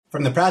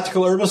From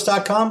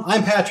thepracticalherbalist.com,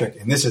 I'm Patrick,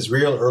 and this is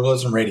Real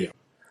Herbalism Radio.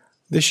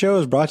 This show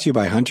is brought to you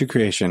by Hunter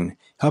Creation,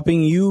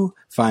 helping you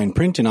find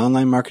print and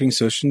online marketing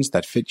solutions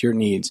that fit your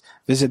needs.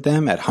 Visit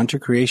them at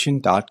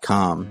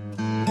huntercreation.com.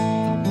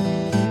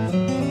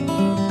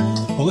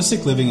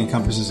 Holistic living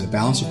encompasses a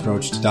balanced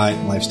approach to diet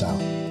and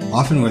lifestyle,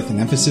 often with an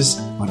emphasis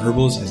on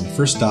herbals as a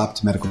first stop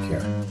to medical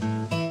care.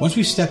 Once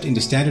we've stepped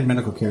into standard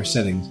medical care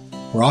settings,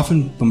 we're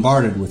often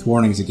bombarded with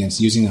warnings against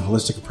using a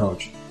holistic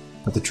approach.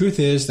 But the truth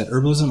is that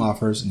herbalism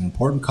offers an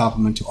important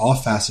complement to all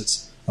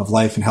facets of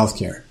life and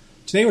healthcare.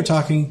 Today we're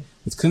talking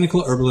with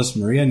clinical herbalist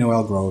Maria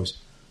Noel Groves,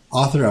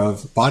 author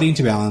of Body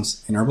into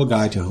Balance, an Herbal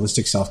Guide to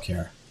Holistic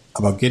Self-Care,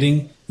 about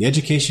getting the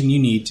education you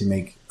need to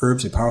make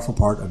herbs a powerful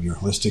part of your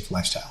holistic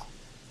lifestyle.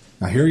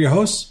 Now here are your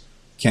hosts,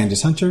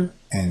 Candace Hunter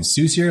and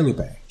Sue Sierra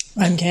Lupe.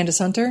 I'm Candace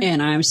Hunter.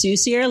 And I'm Sue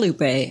Sierra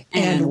Lupe.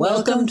 And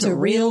welcome to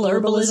Real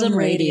Herbalism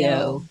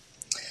Radio.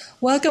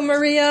 Welcome,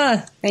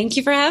 Maria. Thank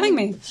you for having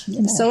me.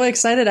 I'm so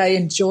excited. I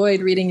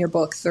enjoyed reading your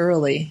book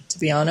thoroughly, to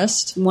be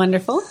honest.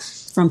 Wonderful.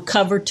 From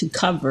cover to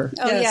cover.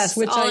 Oh, yes.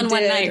 Which all I in did.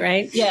 one night,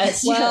 right?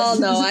 Yes. Well,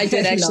 no, I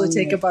did actually Long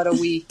take night. about a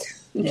week.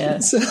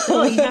 Yes.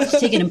 So you have to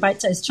take it in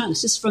bite-sized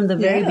chunks. Just from the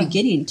very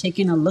beginning,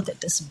 taking a look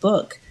at this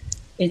book.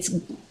 It's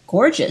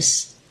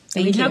gorgeous.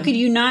 Thank you. How could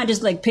you not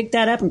just like pick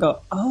that up and go,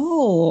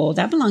 oh,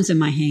 that belongs in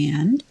my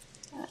hand?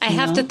 I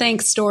have to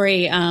thank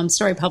Story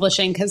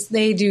Publishing because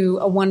they do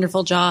a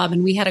wonderful job,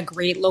 and we had a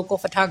great local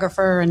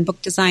photographer and book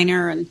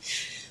designer, and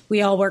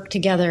we all worked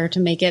together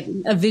to make it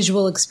a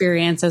visual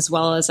experience as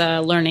well as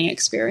a learning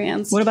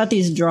experience. What about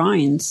these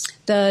drawings?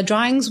 The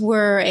drawings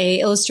were a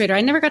illustrator. I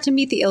never got to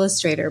meet the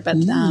illustrator, but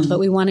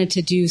we wanted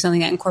to do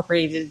something that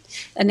incorporated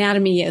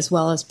anatomy as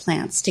well as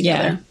plants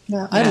together.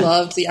 Yeah. I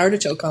loved the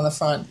artichoke on the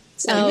front.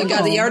 So you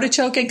got the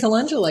artichoke and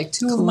calendula, like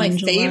two of my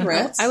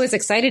favorites. I was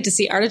excited to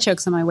see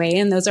artichokes on my way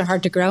in. Those are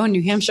hard to grow in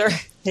New Hampshire.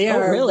 They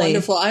are really?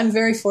 wonderful. I'm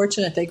very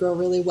fortunate. They grow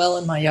really well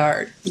in my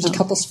yard. There's a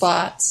couple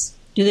spots.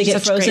 Do they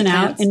get Such frozen great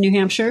out plants. in New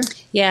Hampshire?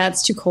 Yeah,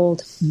 it's too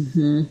cold.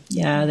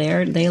 Yeah,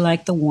 they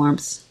like the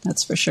warmth.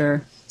 That's for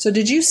sure. So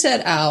did you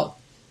set out,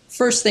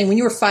 first thing, when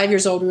you were 5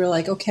 years old, we were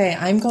like, okay,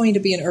 I'm going to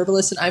be an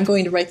herbalist and I'm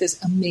going to write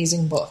this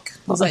amazing book.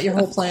 Was that your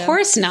whole plan? Of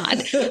course not.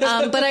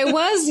 But I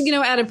was,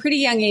 at a pretty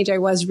young age, I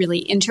was really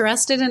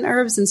interested in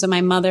herbs. And so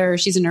my mother,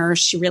 she's a nurse.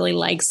 She really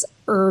likes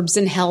herbs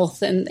and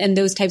health and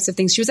those types of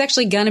things. She was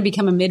actually going to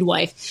become a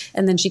midwife.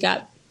 And then she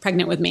got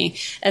pregnant with me.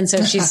 And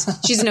so she's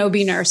an OB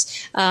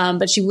nurse.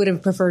 But she would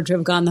have preferred to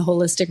have gone the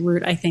holistic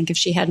route, I think, if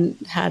she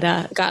hadn't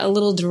got a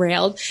little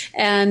derailed.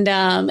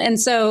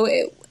 And so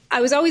I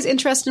was always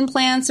interested in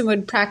plants and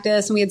would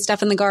practice, and we had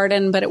stuff in the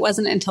garden, but it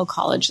wasn't until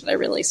college that I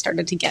really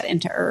started to get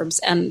into herbs.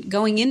 And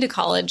going into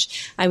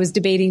college, I was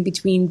debating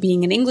between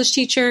being an English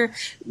teacher,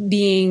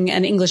 being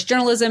an English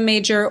journalism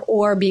major,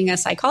 or being a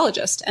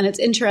psychologist. And it's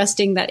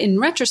interesting that in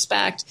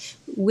retrospect,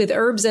 with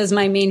herbs as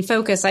my main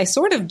focus, I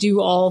sort of do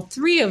all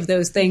three of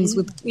those things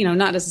with,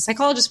 not as a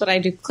psychologist, but I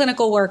do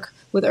clinical work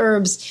with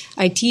herbs.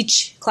 I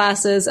teach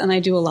classes and I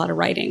do a lot of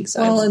writing.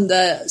 So and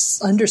the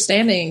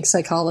understanding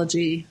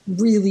psychology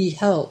really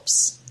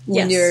helps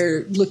when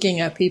you're looking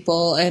at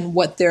people and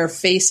what they're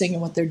facing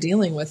and what they're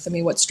dealing with. I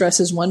mean, what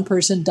stresses one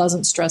person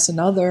doesn't stress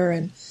another,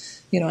 and,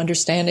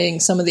 understanding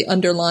some of the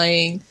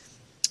underlying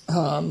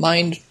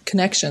mind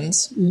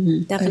connections.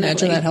 Definitely. I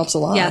imagine that helps a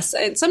lot. Yes.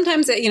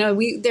 Sometimes,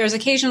 there's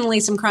occasionally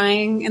some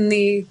crying in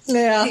the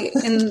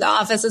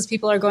office as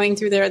people are going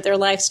through their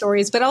life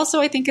stories. But also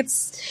I think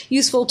it's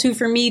useful, too,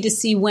 for me to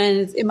see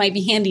when it might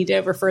be handy to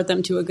refer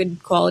them to a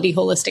good quality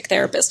holistic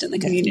therapist in the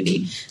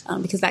community,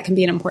 because that can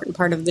be an important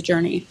part of the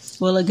journey.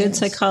 Well, a good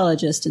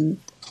psychologist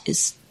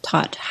is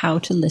taught how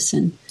to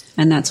listen,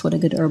 and that's what a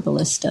good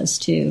herbalist does,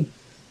 too.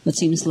 It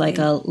seems like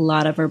a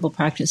lot of herbal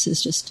practice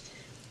is just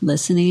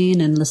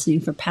listening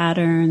for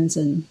patterns,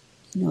 and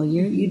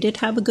you did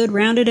have a good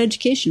rounded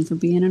education for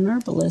being an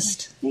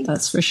herbalist. Thanks.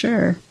 That's for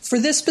sure. For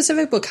this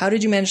specific book, how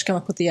did you manage to come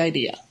up with the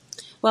idea?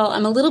 Well,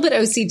 I'm a little bit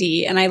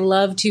OCD, and I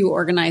love to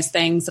organize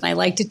things, and I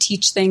like to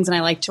teach things, and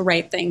I like to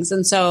write things.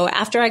 And so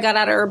after I got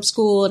out of herb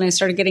school and I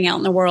started getting out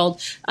in the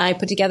world, I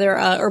put together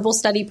a herbal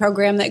study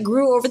program that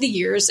grew over the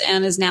years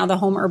and is now the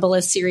Home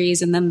Herbalist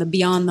series, and then the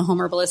Beyond the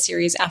Home Herbalist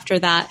series after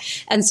that.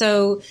 And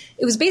so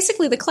it was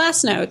basically the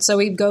class notes. So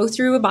we'd go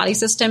through a body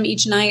system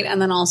each night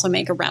and then also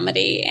make a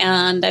remedy.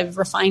 And I've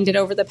refined it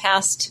over the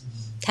past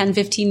 10,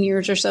 15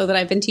 years or so that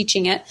I've been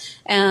teaching it.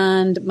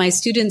 And my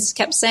students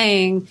kept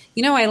saying,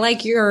 I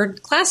like your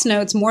class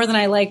notes more than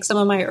I like some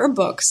of my herb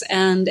books.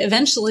 And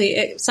eventually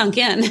it sunk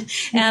in.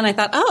 And I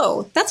thought,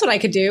 oh, that's what I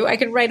could do. I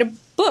could write a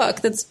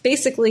book that's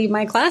basically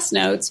my class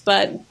notes,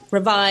 but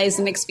revised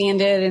and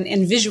expanded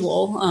and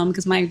visual,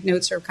 because my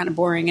notes are kind of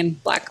boring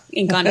and black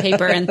ink on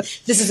paper. And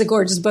this is a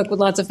gorgeous book with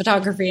lots of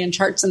photography and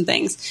charts and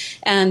things.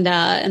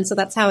 And so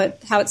that's how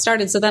it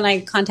started. So then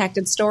I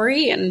contacted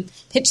Story and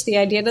pitched the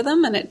idea to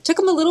them, and it took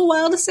them a little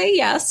while to say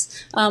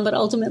yes, but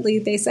ultimately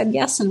they said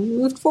yes, and we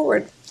moved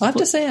forward. I have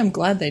to say I'm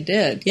glad they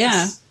did.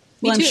 Yeah.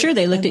 Well, I'm sure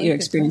they looked at your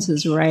experience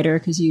as a writer,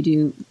 because you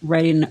do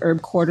writing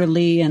Herb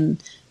Quarterly,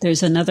 and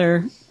there's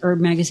another herb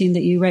magazine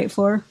that you write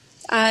for.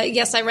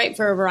 Yes, I write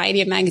for a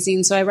variety of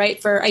magazines. So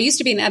I used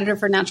to be an editor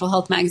for Natural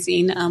Health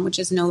Magazine, which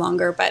is no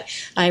longer, but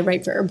I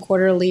write for Herb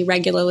Quarterly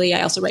regularly.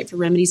 I also write for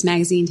Remedies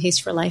Magazine,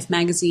 Taste for Life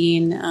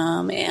Magazine,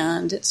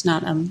 and it's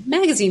not a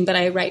magazine, but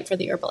I write for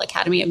the Herbal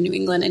Academy of New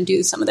England and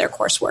do some of their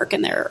coursework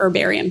and their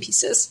herbarium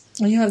pieces.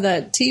 Well, you have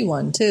that tea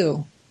one,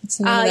 too.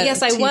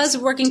 Yes, I was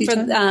working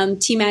for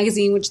Tea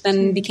Magazine, which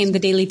then became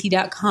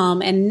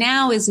thedailytea.com, and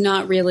now is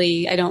not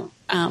really,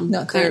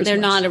 they're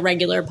not a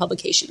regular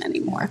publication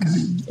anymore.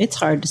 It's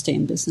hard to stay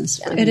in business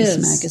for these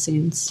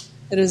magazines.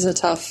 It's a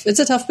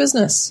tough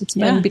business. It's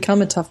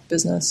become a tough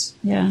business.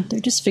 Yeah,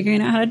 they're just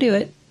figuring out how to do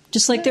it.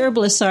 Just like the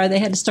herbalists are. They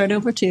had to start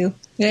over too.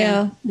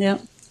 Yeah.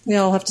 We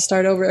all have to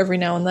start over every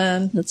now and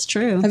then. That's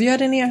true. Have you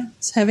had any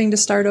having to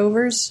start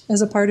overs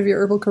as a part of your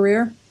herbal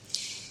career?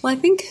 Well,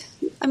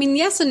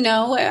 yes and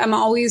no. I'm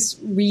always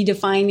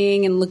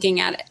redefining and looking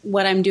at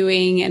what I'm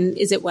doing, and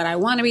is it what I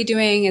want to be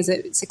doing? Is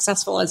it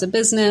successful as a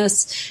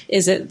business?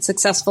 Is it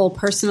successful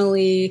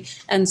personally?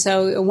 And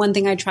so one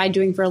thing I tried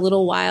doing for a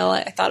little while,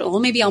 I thought, well,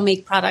 maybe I'll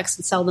make products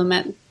and sell them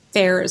at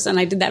fairs. And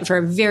I did that for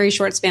a very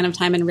short span of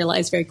time and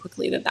realized very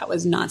quickly that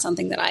was not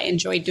something that I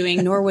enjoyed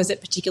doing, nor was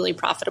it particularly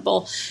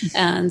profitable.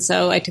 And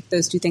so I took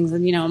those two things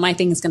and, my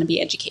thing is going to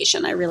be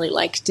education. I really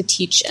like to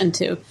teach and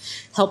to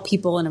help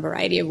people in a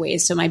variety of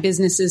ways. So my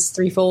business is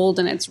threefold,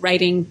 and it's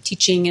writing,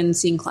 teaching, and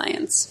seeing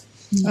clients.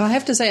 I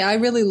have to say, I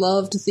really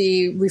loved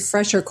the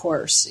refresher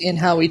course in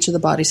how each of the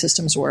body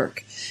systems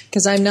work,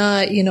 because I'm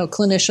not,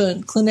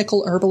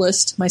 clinical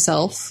herbalist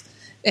myself.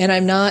 And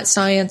I'm not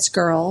science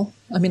girl.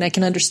 I mean, I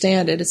can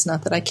understand it. It's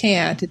not that I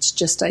can't. It's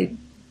just I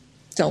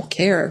don't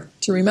care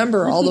to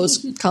remember all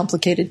those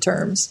complicated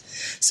terms.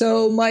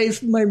 So my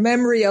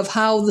memory of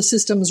how the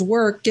systems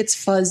work gets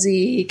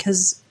fuzzy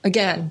because,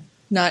 again,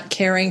 not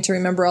caring to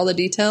remember all the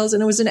details.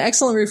 And it was an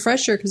excellent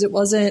refresher because it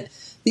wasn't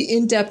the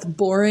in-depth,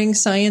 boring,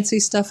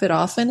 sciencey stuff it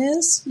often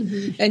is.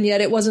 Mm-hmm. And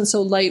yet it wasn't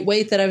so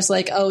lightweight that I was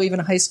like, oh,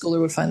 even a high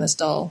schooler would find this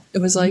dull. It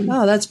was like,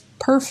 oh, that's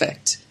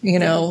perfect,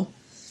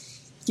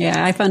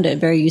 Yeah, I found it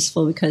very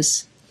useful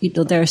because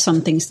there are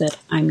some things that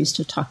I'm used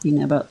to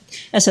talking about.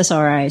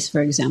 SSRIs,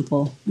 for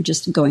example, we're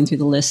just going through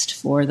the list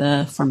for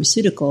the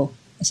pharmaceutical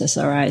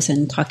SSRIs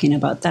and talking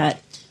about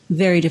that.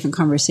 Very different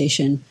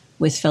conversation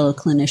with fellow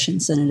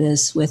clinicians than it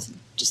is with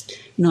just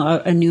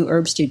a new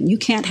herb student. You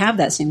can't have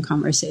that same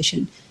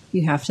conversation.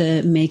 You have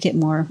to make it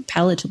more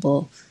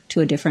palatable to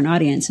a different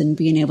audience, and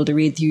being able to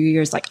read through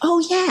yours like,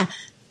 oh yeah,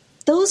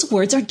 those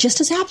words are just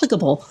as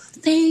applicable.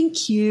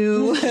 Thank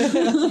you.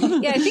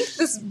 Yeah, I think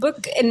this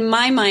book, in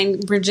my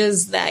mind,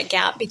 bridges that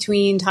gap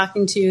between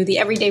talking to the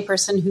everyday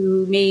person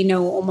who may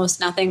know almost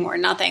nothing or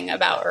nothing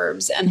about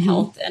herbs and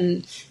health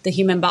and the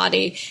human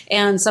body,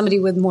 and somebody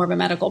with more of a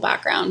medical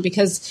background,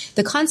 because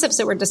the concepts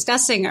that we're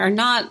discussing are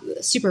not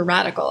super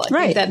radical.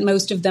 I think that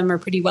most of them are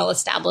pretty well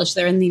established.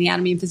 They're in the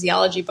anatomy and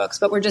physiology books,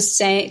 but we're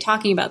just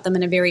talking about them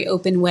in a very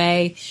open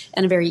way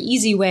and a very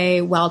easy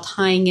way while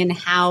tying in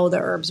how the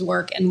herbs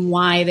work and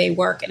why they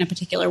work in a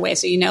particular way.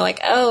 So,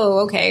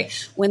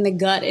 when the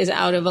gut is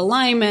out of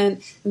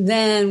alignment,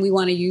 then we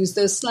want to use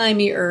those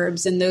slimy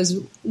herbs and those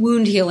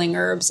wound healing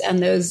herbs and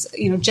those,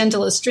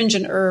 gentle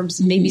astringent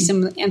herbs, maybe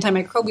some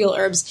antimicrobial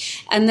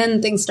herbs. And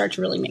then things start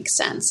to really make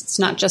sense. It's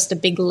not just a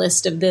big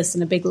list of this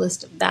and a big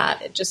list of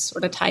that. It just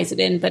sort of ties it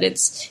in, but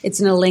it's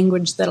in a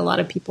language that a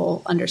lot of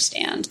people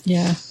understand.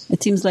 Yeah.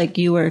 It seems like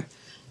you were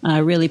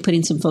really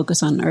putting some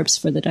focus on herbs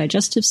for the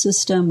digestive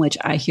system, which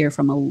I hear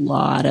from a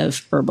lot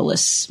of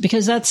herbalists,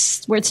 because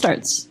that's where it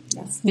starts.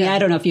 Yes. Yeah, I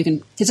don't know if you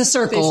can. It's a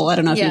circle. I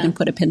don't know if you can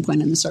put a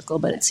pinpoint in the circle,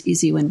 but it's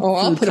easy when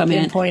I'll put a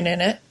pinpoint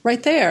in it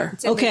right there.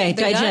 Okay,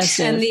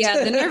 digestive. And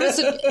the nervous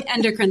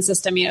endocrine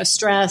system,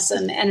 stress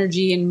and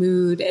energy and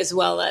mood, as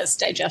well as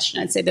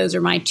digestion. I'd say those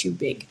are my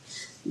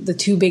the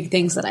two big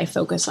things that I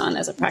focus on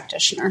as a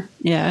practitioner.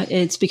 Yeah,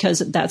 it's because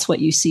that's what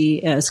you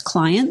see as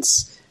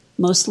clients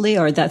mostly,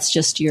 or that's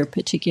just your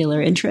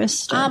particular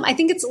interest? I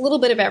think it's a little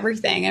bit of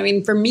everything. I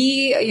mean, for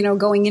me,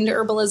 going into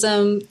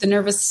herbalism, the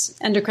nervous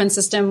endocrine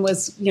system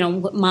was,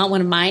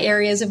 one of my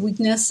areas of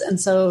weakness. And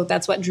so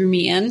that's what drew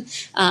me in.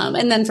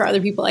 And then for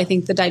other people, I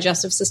think the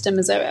digestive system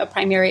is a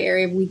primary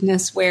area of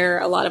weakness where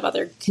a lot of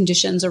other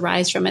conditions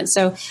arise from it.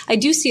 So I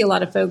do see a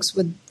lot of folks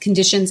with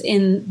conditions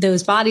in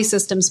those body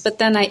systems, but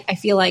then I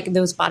feel like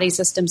those body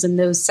systems and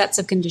those sets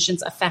of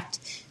conditions affect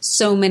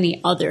so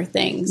many other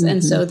things.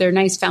 And so they're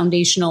nice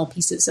foundational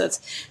pieces. So it's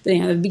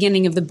the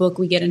beginning of the book,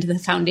 we get into the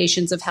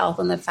foundations of health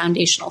and the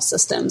foundational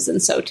systems.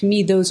 And so to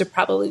me, those are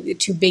probably the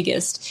two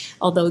biggest,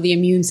 although the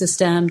immune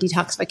system,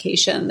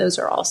 detoxification, those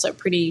are also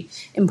pretty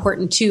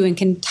important too, and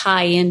can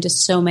tie into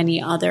so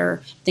many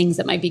other things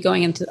that might be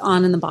going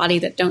on in the body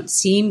that don't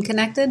seem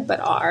connected,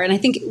 but are. And I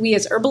think we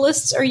as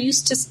herbalists are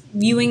used to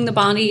viewing the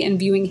body and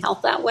viewing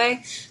health that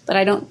way, but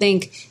I don't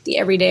think the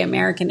everyday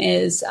American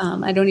is.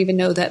 I don't even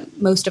know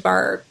that most of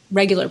our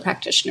regular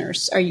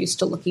practitioners are used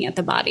to looking at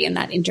the body in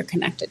that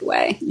interconnected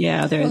way.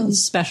 Yeah, they're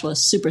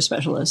specialists, super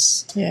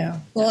specialists. Yeah.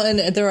 Well,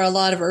 and there are a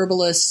lot of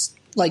herbalists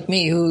like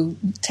me who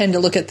tend to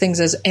look at things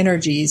as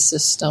energy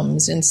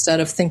systems instead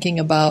of thinking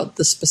about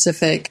the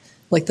specific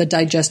like the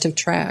digestive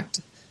tract.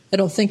 I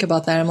don't think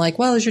about that. I'm like,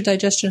 well, is your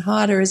digestion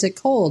hot or is it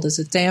cold? Is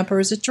it damp or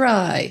is it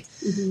dry?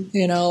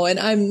 Mm-hmm. And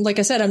I'm, like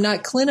I said, I'm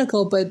not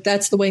clinical, but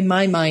that's the way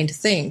my mind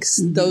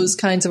thinks. Mm-hmm. Those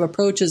kinds of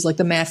approaches, like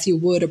the Matthew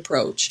Wood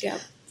approach,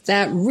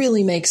 that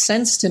really makes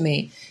sense to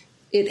me.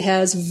 It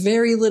has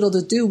very little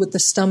to do with the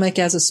stomach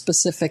as a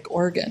specific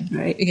organ,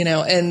 right?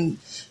 And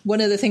one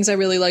of the things I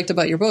really liked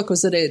about your book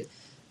was that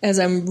as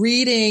I'm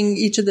reading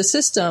each of the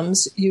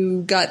systems,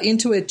 you got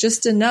into it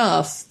just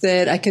enough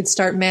that I could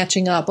start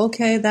matching up.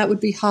 Okay, that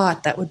would be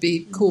hot. That would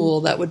be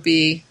cool. That would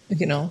be,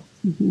 dry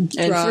and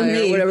for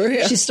me, or whatever.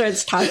 Yeah. She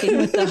starts talking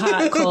with the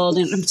hot, cold,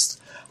 and I'm just,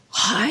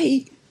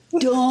 I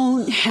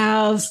don't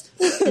have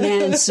an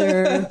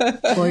answer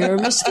for your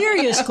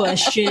mysterious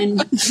question.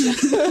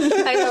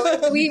 I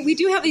know. We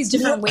do have these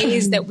different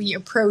ways that we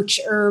approach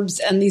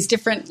herbs and these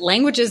different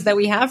languages that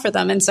we have for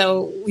them. And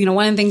so,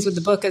 one of the things with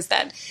the book is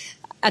that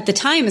at the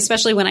time,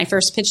 especially when I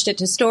first pitched it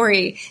to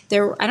Story,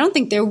 I don't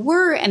think there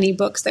were any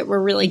books that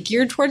were really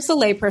geared towards the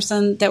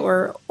layperson, that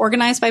were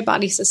organized by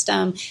body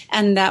system,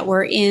 and that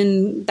were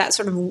in that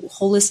sort of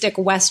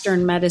holistic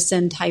Western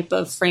medicine type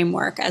of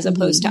framework, as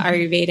opposed to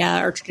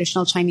Ayurveda or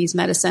traditional Chinese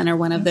medicine or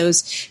one of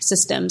those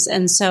systems.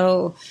 And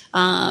so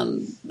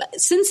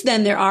since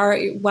then,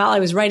 while I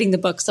was writing the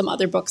book, some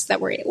other books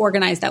that were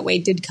organized that way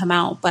did come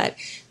out. But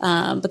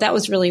that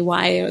was really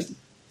why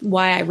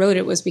I wrote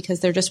it, was because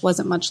there just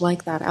wasn't much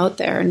like that out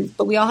there.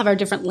 But we all have our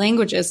different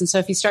languages. And so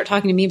if you start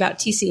talking to me about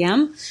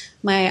TCM,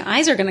 my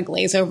eyes are going to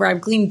glaze over. I've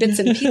gleaned bits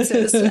and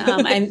pieces.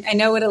 I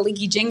know what a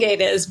leaky gingate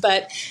is,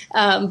 but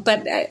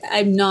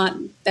I'm not,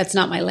 that's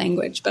not my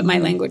language. But my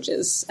language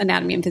is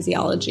anatomy and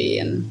physiology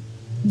and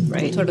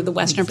sort of the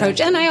Western approach.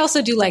 And I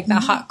also do like the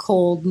hot,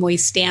 cold,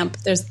 moist damp.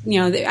 There's,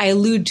 I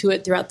allude to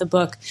it throughout the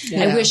book.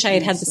 Yeah, I wish I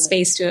had the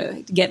space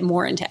to get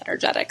more into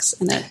energetics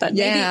in it. But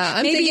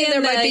I'm thinking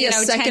there might be a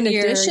second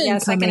edition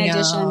coming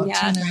out.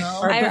 Yeah.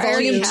 Or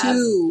volume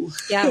 2.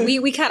 Yeah,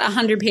 we cut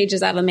 100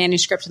 pages out of the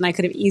manuscript, and I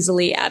could have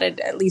easily added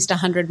at least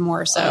 100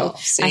 more. So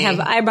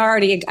I've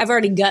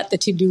already got the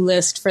to-do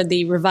list for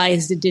the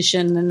revised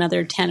edition,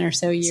 another 10 or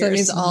so years. So that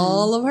means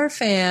all of our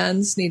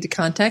fans need to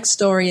contact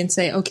Story and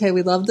say, okay,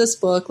 we love this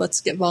book.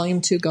 Let's get volume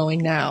 2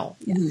 going now.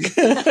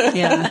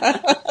 Yeah.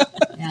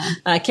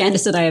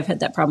 Candace and I have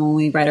had that problem when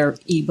we write our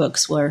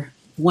ebooks, where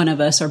one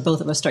of us or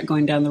both of us start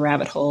going down the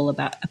rabbit hole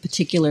about a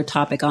particular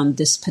topic on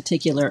this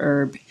particular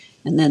herb,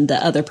 and then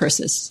the other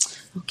person is,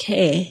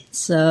 okay,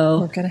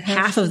 so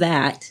half of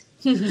that.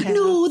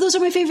 No, those are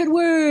my favorite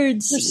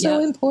words. They're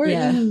so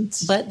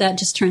important. Yeah. But that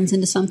just turns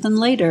into something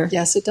later.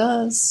 Yes, it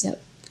does.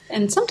 Yep.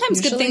 And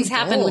sometimes good things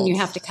happen when you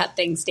have to cut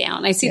things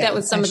down. I see that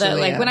with some of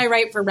the, when I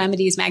write for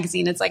Remedies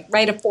magazine, it's like,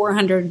 write a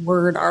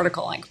 400-word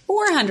article. Like,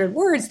 400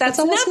 words? That's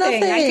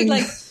nothing.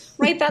 I could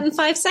write that in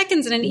 5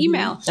 seconds in an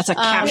email. That's a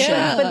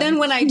caption. But then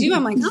when I do,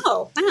 I'm like,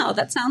 oh, wow,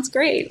 that sounds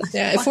great.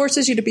 Yeah, it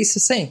forces you to be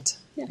succent.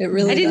 Yeah. It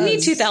really I didn't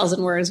does. need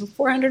 2,000 words.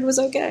 400 was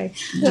okay.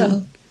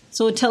 Yeah.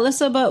 So tell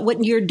us about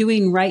what you're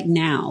doing right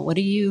now. What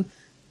are you,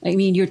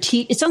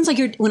 it sounds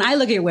like when I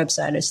look at your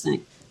website, I just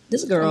think,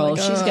 this girl,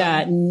 she's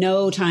got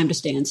no time to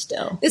stand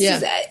still.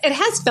 It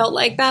has felt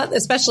like that,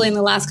 especially in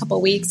the last couple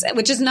of weeks,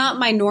 which is not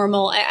my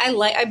normal.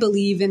 I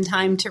believe in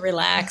time to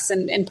relax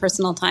and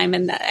personal time,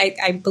 and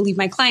I believe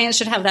my clients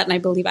should have that, and I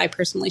believe I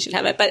personally should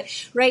have it. But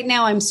right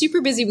now, I'm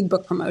super busy with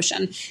book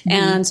promotion,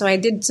 and so I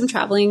did some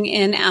traveling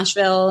in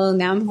Asheville.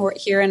 Now I'm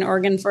here in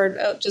Oregon for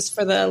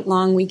the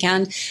long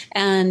weekend,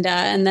 and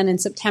then in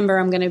September,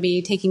 I'm going to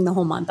be taking the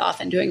whole month off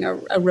and doing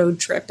a road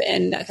trip,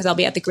 and because I'll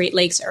be at the Great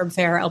Lakes Herb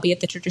Fair, I'll be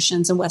at the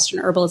Traditions and Western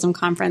Herbalism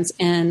Conference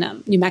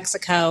in New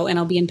Mexico, and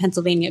I'll be in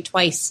Pennsylvania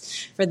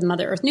twice for the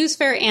Mother Earth News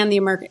Fair and the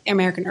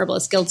American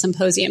Herbalist Guild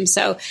Symposium.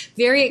 So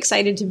very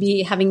excited to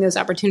be having those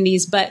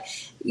opportunities. But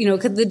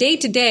because the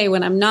day-to-day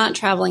when I'm not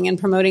traveling and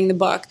promoting the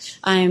book,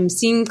 I'm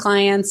seeing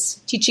clients,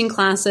 teaching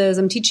classes.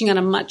 I'm teaching on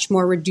a much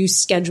more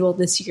reduced schedule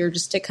this year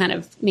just to kind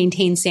of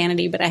maintain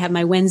sanity. But I have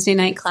my Wednesday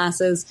night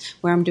classes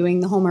where I'm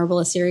doing the Home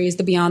Herbalist series,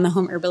 the Beyond the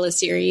Home Herbalist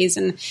series,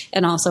 and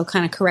also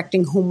kind of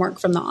correcting homework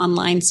from the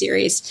online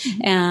series.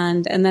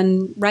 And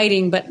then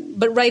writing, but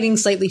writing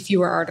slightly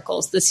fewer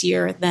articles this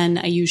year than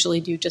I usually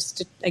do, just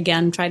to,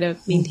 again, try to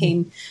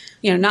maintain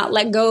not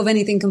let go of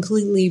anything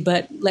completely,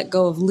 but let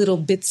go of little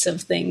bits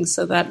of things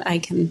so that I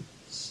can,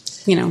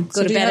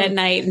 go to bed at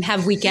night and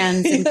have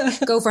weekends and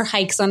go for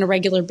hikes on a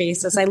regular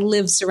basis. I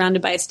live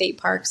surrounded by a state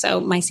park,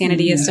 so my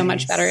sanity is so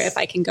much better if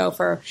I can go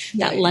for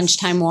that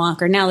lunchtime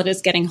walk, or now that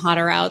it's getting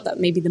hotter out, that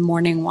maybe the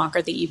morning walk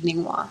or the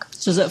evening walk.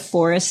 So is it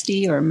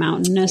foresty or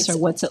mountainous, or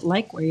what's it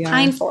like where you are?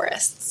 Pine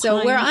forest.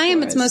 So where I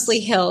am, it's mostly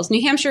hills.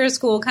 New Hampshire is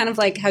cool, kind of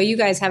like how you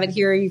guys have it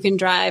here. You can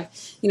drive,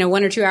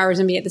 1 or 2 hours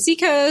and be at the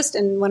seacoast,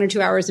 and 1 or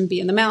 2 hours and be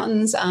in the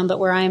mountains. But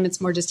where I am,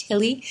 it's more just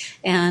hilly,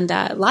 and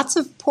lots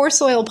of poor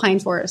soil pine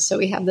forests. So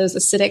we have those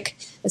those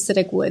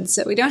acidic woods.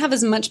 So we don't have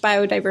as much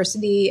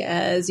biodiversity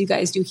as you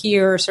guys do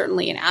here.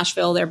 Certainly in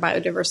Asheville, their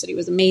biodiversity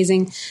was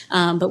amazing.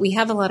 But we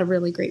have a lot of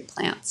really great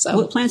plants. So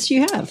what plants do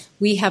you have?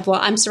 we have, well,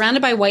 I'm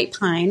surrounded by white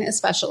pine,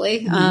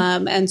 especially.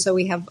 And so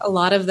we have a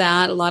lot of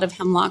that, a lot of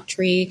hemlock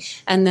tree,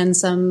 and then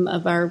some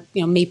of our,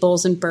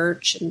 maples and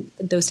birch and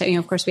those types.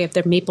 Of course, we have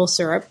their maple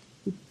syrup.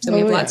 So we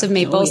have lots of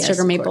maples,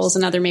 sugar maples,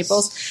 and other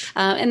maples.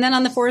 And then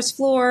on the forest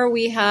floor,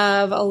 we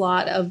have a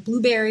lot of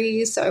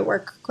blueberries. So I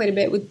work quite a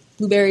bit with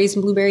blueberries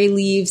and blueberry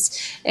leaves.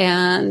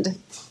 And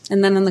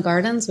then in the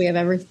gardens, we have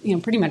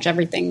pretty much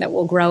everything that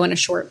will grow in a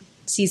short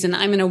season.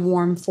 I'm in a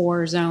warm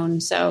 4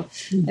 zone, so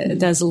it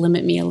does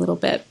limit me a little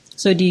bit.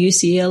 So do you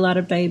see a lot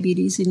of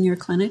diabetes in your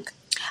clinic?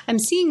 I'm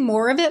seeing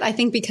more of it, I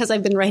think, because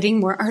I've been writing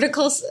more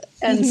articles.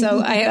 And so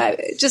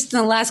I just in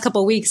the last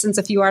couple of weeks, since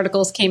a few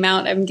articles came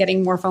out, I'm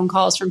getting more phone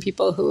calls from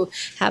people who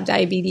have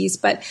diabetes.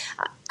 But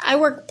I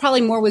work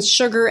probably more with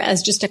sugar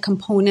as just a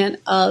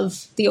component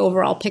of the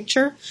overall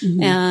picture.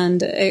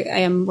 And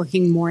I am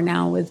working more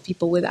now with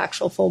people with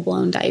actual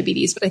full-blown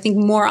diabetes. But I think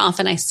more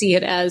often I see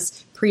it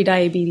as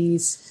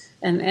pre-diabetes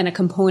and a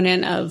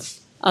component of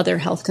other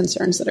health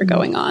concerns that are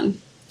going on.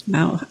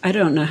 Wow. I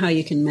don't know how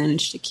you can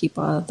manage to keep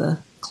all the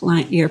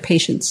your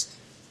patients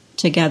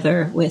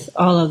together with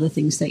all of the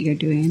things that you're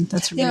doing.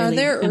 That's really amazing. Are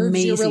there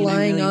herbs you're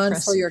relying on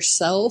for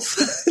yourself?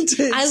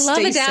 I love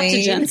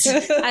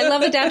adaptogens. I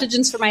love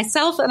adaptogens for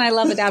myself, and I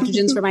love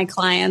adaptogens for my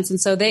clients. And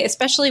so they,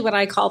 especially what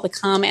I call the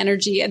calm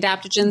energy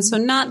adaptogens, so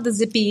not the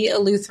zippy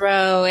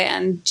eleuthero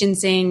and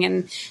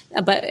ginseng,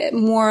 but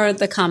more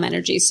the calm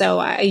energy. So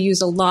I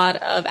use a lot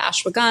of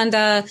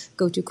ashwagandha,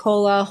 gotu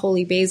kola,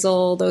 holy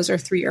basil. Those are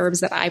 3 herbs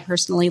that I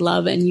personally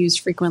love and use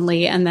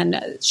frequently. And then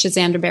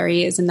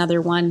schizanderberry is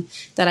another one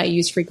that I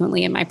use frequently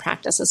in my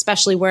practice,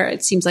 especially where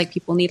it seems like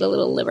people need a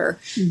little liver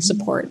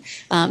support.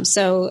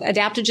 So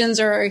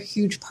adaptogens are a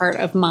huge part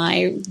of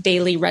my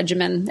daily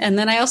regimen. And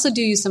then I also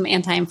do use some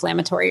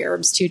anti-inflammatory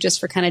herbs too,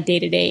 just for kind of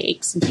day-to-day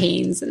aches and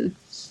pains and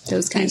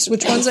those kinds of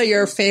things. Which ones are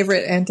your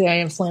favorite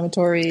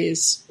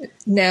anti-inflammatories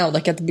now,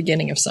 like at the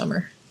beginning of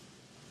summer?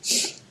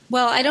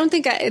 Well, I don't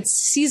think it's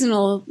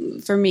seasonal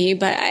for me,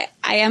 but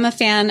I am a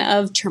fan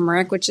of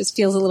turmeric, which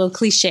feels a little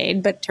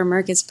cliched, but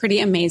turmeric is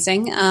pretty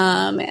amazing.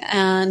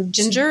 And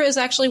ginger is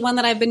actually one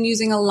that I've been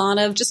using a lot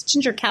of, just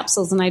ginger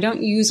capsules, and I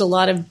don't use a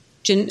lot of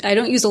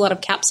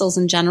capsules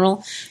in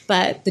general,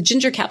 but the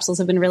ginger capsules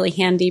have been really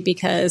handy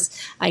because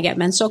I get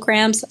menstrual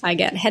cramps, I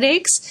get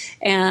headaches,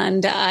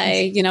 and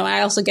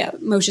I also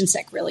get motion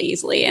sick really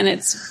easily. And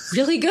it's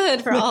really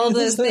good for all of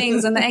those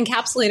things. And the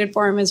encapsulated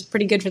form is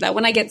pretty good for that.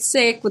 When I get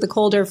sick with a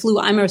cold or flu,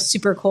 I'm a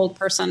super cold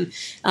person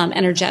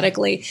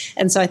energetically.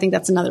 And so I think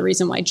that's another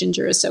reason why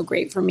ginger is so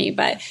great for me.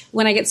 But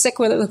when I get sick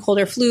with a cold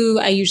or flu,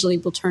 I usually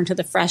will turn to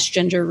the fresh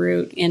ginger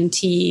root in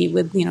tea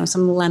with,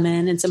 some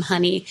lemon and some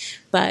honey.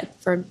 But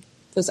for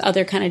those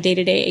other kind of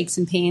day-to-day aches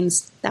and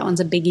pains, that one's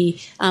a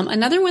biggie.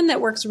 Another one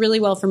that works really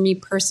well for me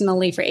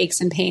personally for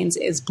aches and pains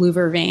is blue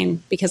vervain,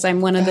 because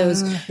I'm one of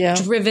those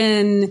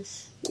driven,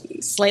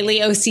 slightly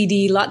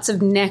OCD, lots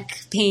of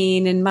neck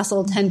pain and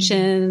muscle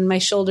tension. My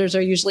shoulders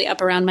are usually up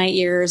around my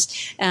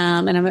ears,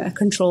 and I'm a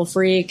control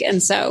freak.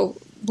 And so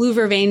blue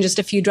vervain, just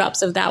a few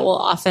drops of that will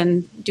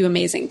often do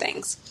amazing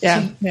things.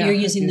 You're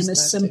using them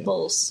as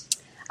simples.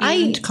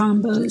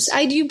 Combos.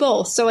 I do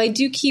both. So I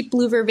do keep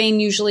blue vervain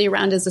usually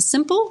around as a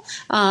simple,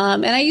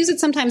 and I use it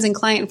sometimes in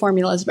client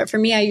formulas. But for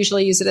me, I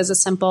usually use it as a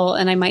simple,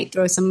 and I might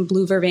throw some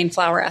blue vervain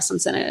flower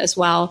essence in it as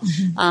well.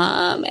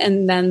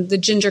 And then the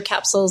ginger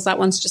capsules, that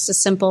one's just a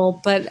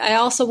simple. But I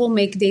also will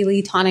make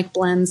daily tonic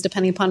blends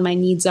depending upon my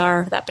needs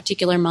are that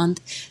particular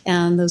month,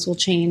 and those will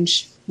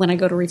change. When I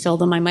go to refill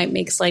them, I might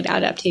make slight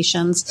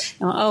adaptations.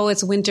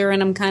 It's winter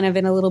and I'm kind of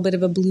in a little bit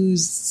of a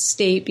blues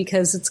state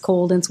because it's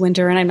cold and it's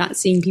winter and I'm not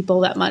seeing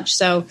people that much.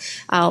 So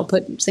I'll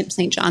put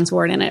St. John's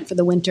wort in it for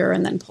the winter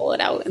and then pull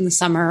it out in the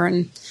summer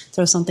and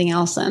throw something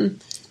else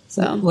in.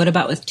 So, what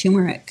about with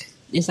turmeric?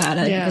 Is that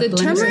a the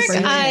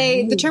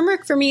turmeric? The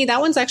turmeric for me, that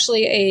one's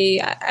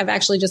actually I've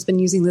actually just been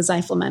using the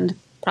Zyflamend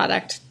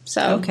product.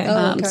 So,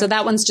 so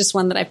that one's just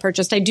one that I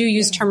purchased. I do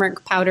use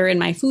turmeric powder in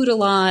my food a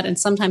lot, and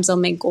sometimes I'll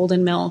make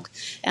golden milk,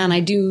 and I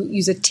do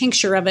use a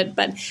tincture of it.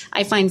 But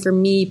I find for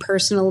me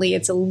personally,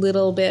 it's a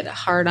little bit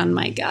hard on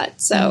my gut,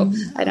 so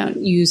I don't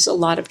use a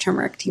lot of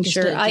turmeric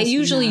tincture. I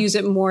usually use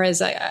it more as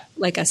a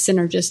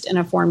synergist in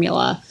a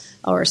formula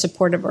or a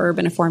supportive herb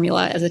in a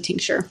formula as a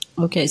tincture.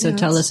 Okay, so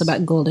tell us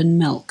about golden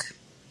milk.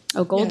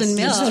 Oh, golden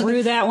milk. Just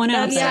threw that one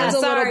out. That sounds a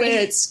little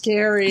bit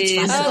scary.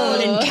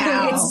 Golden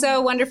cow. It's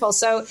so wonderful.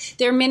 So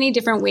there are many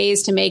different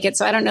ways to make it.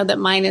 So I don't know that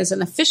mine is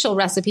an official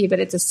recipe, but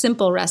it's a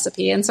simple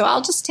recipe. And so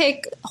I'll just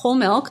take whole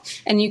milk,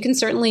 and you can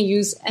certainly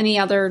use any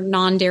other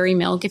non-dairy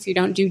milk. If you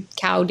don't do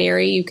cow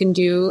dairy, you can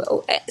do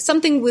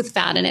something with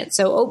fat in it.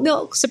 So oat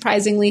milk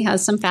surprisingly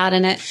has some fat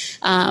in it.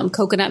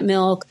 Coconut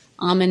milk,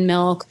 almond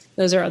milk.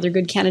 Those are other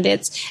good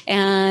candidates.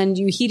 And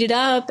you heat it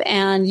up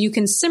and you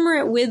can simmer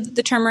it with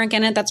the turmeric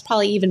in it. That's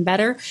probably even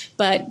better.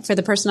 But for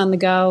the person on the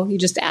go, you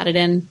just add it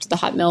in to the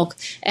hot milk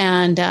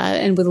and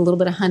with a little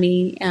bit of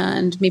honey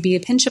and maybe a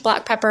pinch of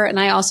black pepper. And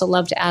I also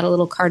love to add a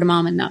little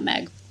cardamom and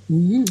nutmeg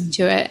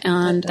to it.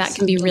 And that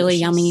can be really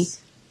yummy.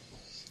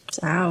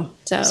 Wow.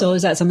 So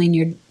is that something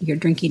you're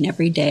drinking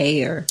every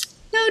day or?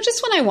 No,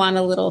 just when I want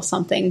a little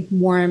something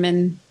warm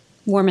and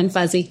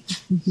fuzzy.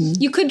 Mm-hmm.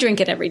 You could drink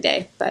it every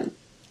day, but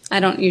I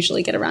don't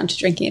usually get around to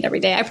drinking it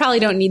every day. I probably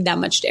don't need that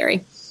much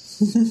dairy.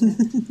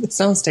 It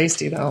sounds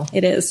tasty, though.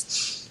 It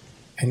is.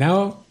 And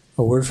now,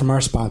 a word from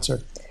our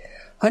sponsor.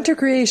 Hunter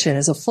Creation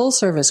is a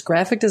full-service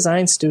graphic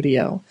design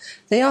studio.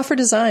 They offer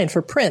design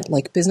for print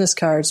like business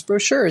cards,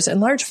 brochures,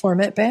 and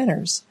large-format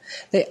banners.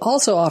 They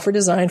also offer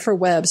design for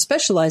web,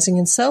 specializing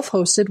in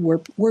self-hosted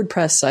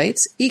WordPress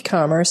sites,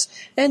 e-commerce,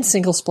 and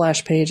single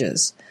splash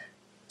pages.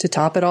 To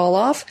top it all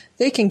off,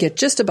 they can get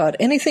just about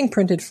anything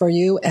printed for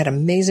you at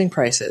amazing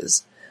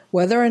prices,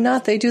 whether or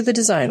not they do the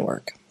design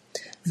work.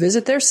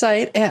 Visit their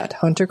site at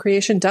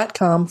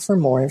huntercreation.com for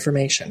more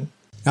information.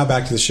 Now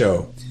back to the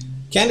show.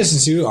 Candace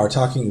and Sue are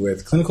talking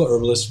with clinical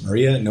herbalist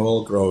Maria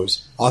Noel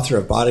Groves, author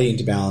of Body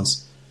into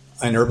Balance,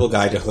 an herbal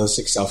guide to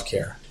holistic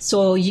self-care.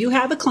 So you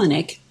have a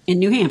clinic in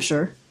New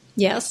Hampshire.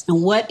 Yes.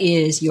 And what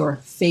is your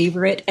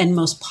favorite and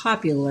most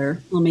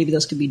popular, well, maybe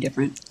those could be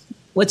different.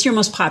 What's your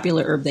most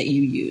popular herb that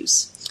you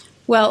use?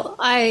 Well,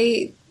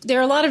 there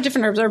are a lot of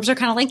different herbs. Herbs are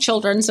kind of like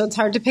children, so it's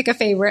hard to pick a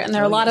favorite. And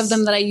there are a lot of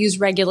them that I use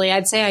regularly.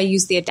 I'd say I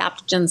use the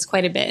adaptogens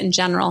quite a bit in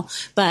general.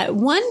 But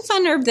one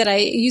fun herb that I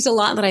use a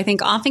lot that I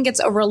think often gets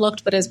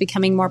overlooked but is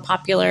becoming more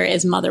popular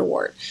is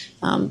motherwort.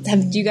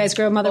 Do you guys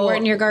grow motherwort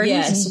in your garden?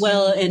 Yes.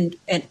 Well, and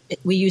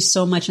we use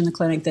so much in the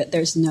clinic that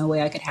there's no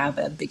way I could have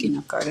a big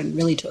enough garden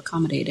really to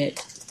accommodate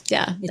it.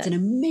 Yeah. It's an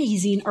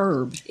amazing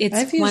herb.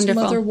 I've used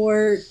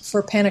motherwort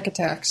for panic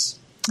attacks.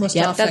 Most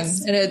often.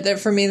 And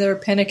for me, there are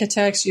panic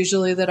attacks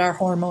usually that are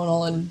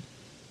hormonal and,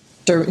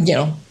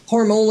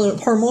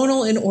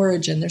 hormonal in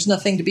origin. There's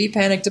nothing to be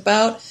panicked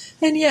about.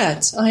 And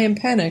yet I am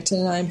panicked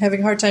and I'm having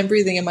a hard time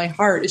breathing and my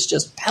heart is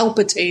just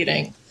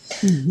palpitating,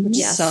 which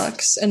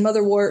sucks. And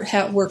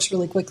motherwort works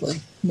really quickly.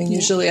 I mean,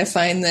 usually I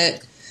find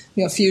that,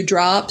 a few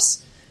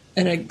drops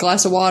and a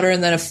glass of water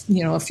and then,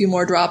 a few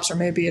more drops or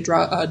maybe a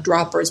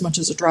drop or as much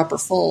as a dropper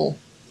full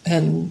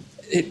and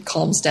it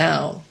calms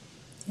down.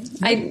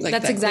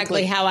 That's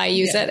exactly how I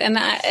use it. And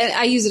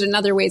I use it in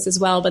other ways as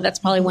well, but that's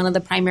probably one of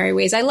the primary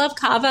ways. I love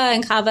kava,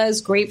 and kava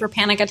is great for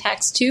panic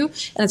attacks too.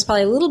 And it's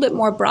probably a little bit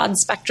more broad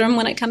spectrum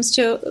when it comes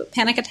to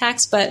panic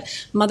attacks, but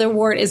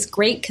motherwort is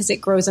great because it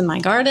grows in my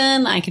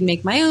garden. I can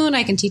make my own.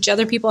 I can teach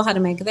other people how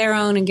to make their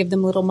own and give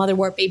them little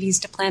motherwort babies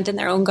to plant in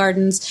their own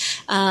gardens.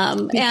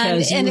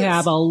 Because you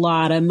have a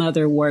lot of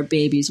motherwort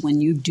babies when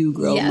you do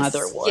grow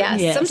motherwort.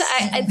 Yes.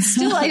 Sometimes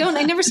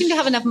I never seem to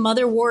have enough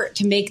motherwort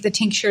to make the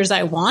tinctures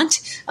I want.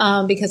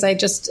 Because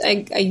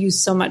I use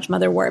so much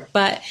motherwort,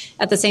 but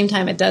at the same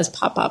time it does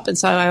pop up, and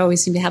so I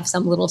always seem to have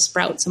some little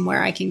sprout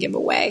somewhere I can give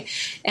away.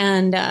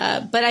 And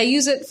but I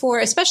use it for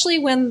especially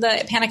when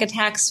the panic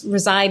attacks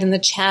reside in the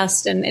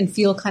chest and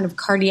feel kind of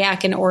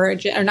cardiac in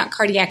origin, or not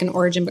cardiac in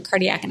origin, but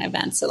cardiac in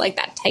event. So like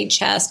that tight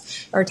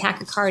chest or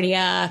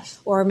tachycardia,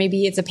 or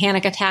maybe it's a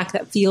panic attack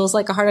that feels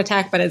like a heart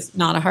attack, but it's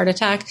not a heart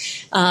attack.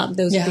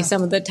 Those would be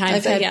some of the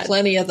times I've had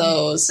plenty of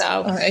those.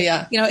 So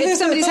if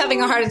somebody's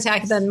having a heart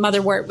attack, then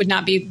motherwort would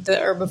not be the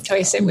herb of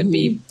choice. It would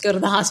be go to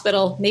the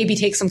hospital, maybe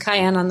take some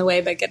cayenne on the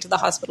way, but get to the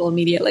hospital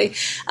immediately.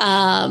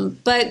 And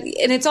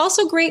it's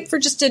also great for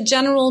just a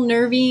general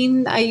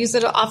nerving. I use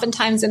it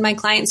oftentimes in my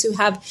clients who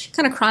have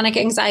kind of chronic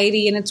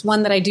anxiety, and it's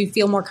one that I do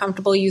feel more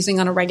comfortable using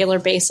on a regular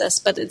basis,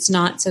 but it's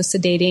not so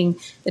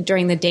sedating that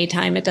during the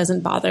daytime it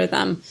doesn't bother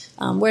them.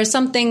 Whereas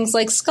some things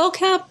like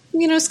skullcap,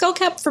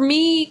 skullcap for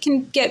me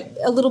can get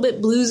a little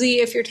bit bluesy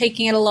if you're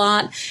taking it a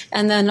lot,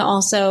 and then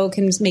also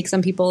can make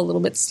some people a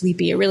little bit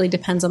sleepy. It really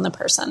depends on the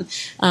person.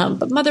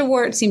 But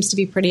motherwort seems to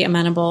be pretty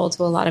amenable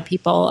to a lot of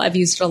people. I've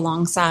used it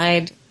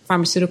alongside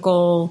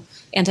pharmaceutical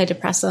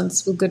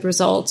antidepressants with good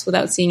results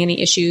without seeing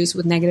any issues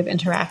with negative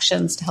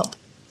interactions to help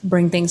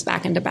bring things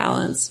back into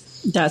balance.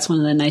 That's one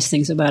of the nice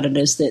things about it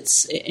is that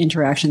its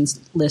interactions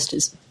list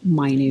is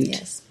minute.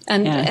 Yes.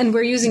 And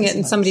we're using it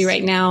in somebody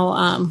right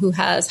now who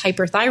has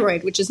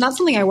hyperthyroid, which is not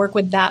something I work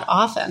with that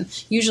often.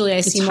 Usually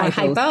I see more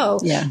hypo.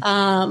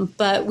 Yeah.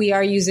 But we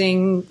are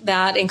using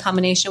that in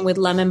combination with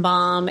lemon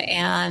balm,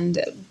 and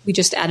we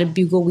just added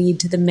bugleweed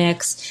to the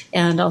mix,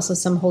 and also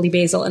some holy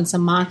basil and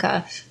some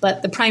maca.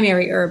 But the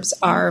primary herbs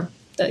are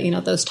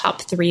those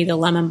top three: the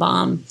lemon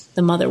balm,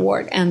 the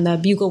motherwort, and the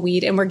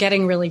bugleweed, and we're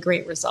getting really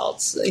great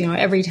results.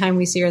 Every time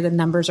we see her, the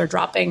numbers are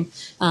dropping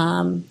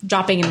and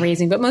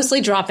raising, but mostly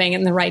dropping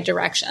in the right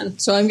direction.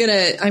 So I'm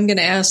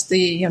gonna ask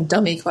the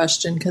dummy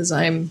question, because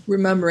I'm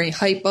remembering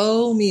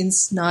hypo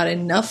means not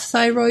enough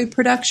thyroid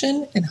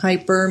production, and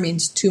hyper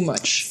means too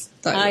much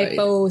thyroid.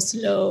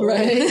 Hypo-slow.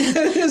 Right.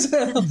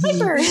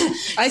 Hyper.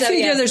 I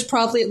figure there's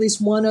probably at least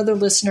one other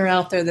listener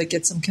out there that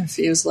gets them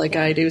confused like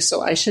I do,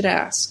 so I should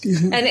ask.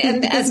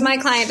 And as my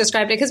client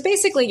described it, because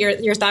basically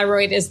your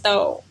thyroid is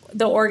the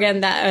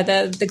organ that,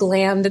 or the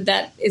gland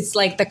that is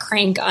like the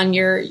crank on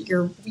your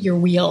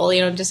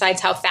wheel,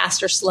 decides how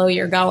fast or slow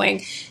you're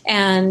going.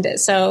 And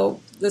so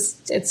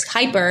it's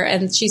hyper,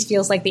 and she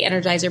feels like the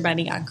Energizer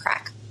Bunny on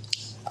crack.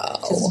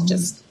 Oh,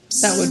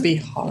 that would be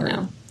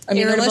hard. I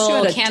mean,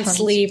 irritable, can't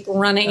sleep,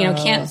 running,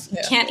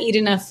 can't eat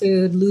enough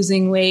food,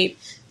 losing weight,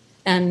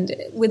 and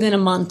within a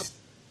month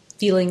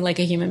feeling like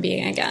a human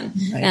being again.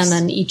 Nice. And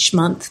then each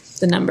month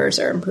the numbers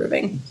are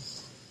improving.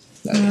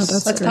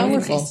 Nice. That's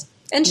powerful. Nice.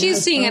 And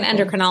she's seeing an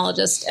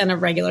endocrinologist and a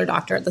regular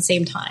doctor at the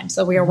same time.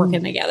 So we are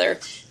working together.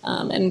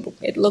 And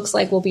it looks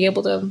like we'll be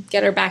able to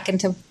get her back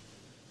into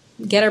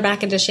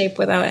shape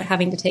without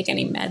having to take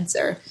any meds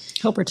or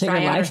help her take her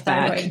life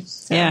back.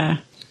 So.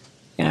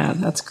 Yeah,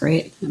 that's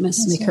great. That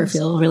must make her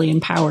feel really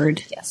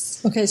empowered.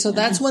 Yes. Okay, so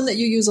that's one that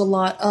you use a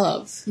lot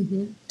of.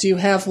 Mm-hmm. Do you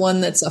have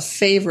one that's a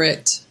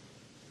favorite?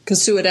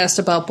 Because Sue had asked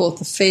about both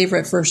the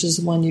favorite versus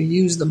the one you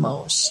use the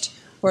most.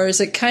 Or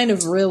is it kind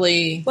of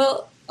really...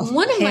 Well,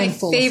 one of my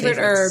favorite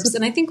herbs,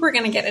 and I think we're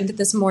going to get into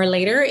this more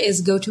later,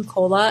 is Gotu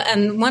Kola.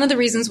 And one of the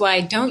reasons why I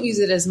don't use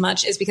it as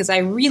much is because I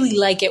really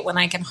like it when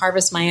I can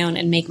harvest my own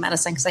and make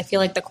medicine, because I feel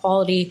like the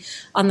quality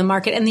on the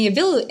market and the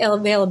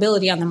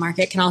availability on the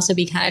market can also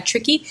be kind of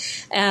tricky.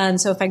 And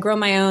so if I grow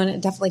my own,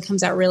 it definitely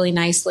comes out really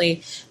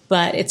nicely,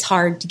 but it's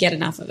hard to get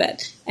enough of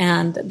it.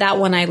 And that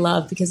one I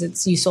love because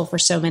it's useful for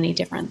so many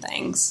different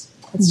things.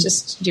 It's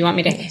just, do you want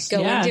me to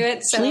go into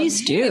it? So,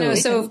 please do.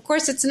 So, of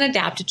course, it's an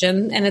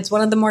adaptogen, and it's one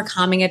of the more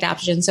calming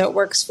adaptogens. So it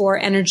works for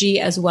energy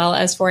as well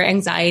as for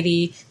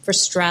anxiety, for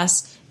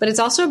stress. But it's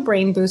also a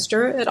brain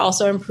booster. It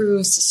also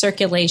improves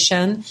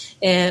circulation.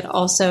 It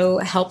also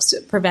helps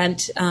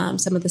prevent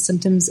some of the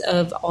symptoms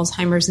of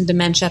Alzheimer's and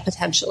dementia,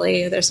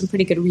 potentially. There's some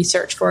pretty good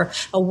research for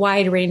a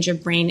wide range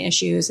of brain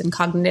issues and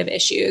cognitive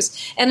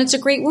issues. And it's a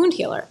great wound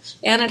healer.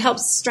 And it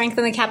helps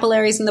strengthen the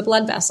capillaries and the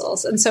blood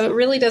vessels. And so it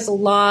really does a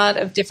lot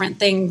of different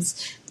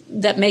things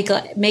that make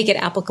it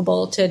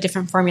applicable to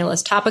different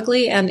formulas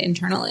topically and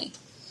internally.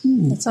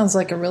 That sounds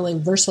like a really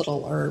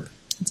versatile herb.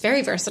 It's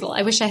very versatile.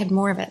 I wish I had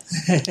more of it.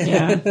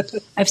 Yeah.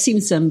 I've seen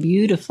some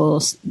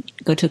beautiful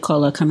Gotu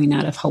Kola coming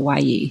out of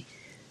Hawaii,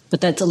 but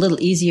that's a little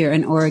easier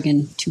in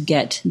Oregon to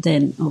get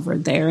than over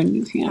there in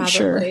New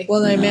Hampshire. Probably.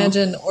 Well, I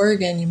imagine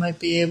Oregon, you might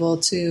be able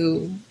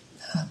to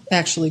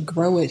actually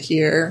grow it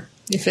here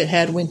if it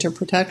had winter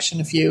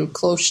protection, if you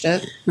closed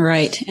it.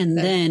 Right. And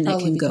then it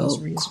can go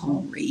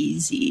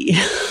crazy.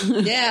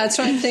 Yeah, that's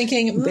what I'm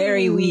thinking.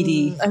 Very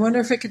weedy. I wonder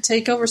if it could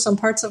take over some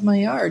parts of my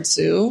yard,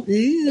 Sue.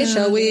 Yeah.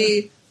 Shall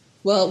we...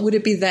 Well, would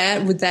it be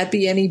that? Would that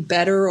be any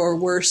better or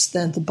worse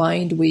than the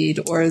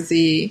bindweed or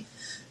the,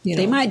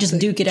 they might just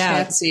duke it out.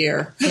 Cat's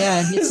ear.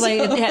 Yeah, it's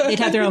like they'd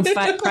have their own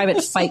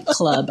private fight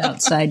club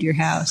outside your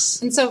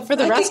house. And so for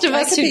the rest of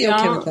us who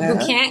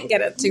can't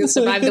get it to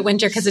survive the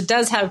winter, because it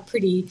does have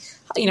pretty,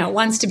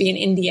 wants to be in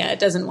India, it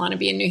doesn't want to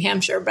be in New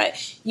Hampshire,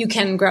 but you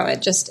can grow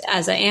it just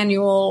as an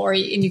annual,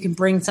 and you can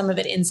bring some of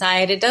it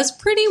inside. It does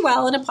pretty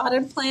well in a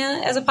potted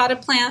plant.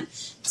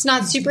 It's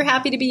not super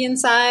happy to be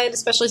inside,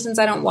 especially since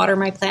I don't water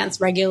my plants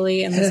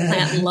regularly, and this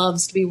plant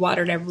loves to be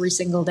watered every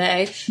single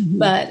day. Mm-hmm.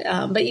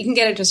 But you can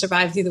get it to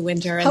survive through the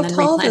winter and then replant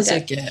it. How tall does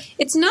it get?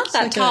 It's not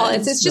that tall.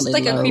 It's just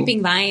really like low. A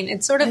creeping vine.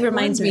 It sort of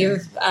reminds me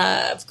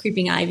of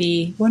creeping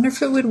ivy. Wonder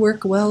if it would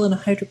work well in a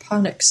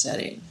hydroponic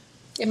setting.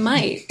 It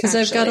might, because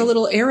I've got a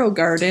little arrow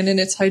garden and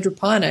it's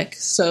hydroponic,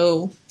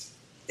 so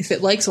if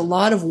it likes a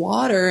lot of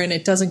water and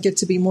it doesn't get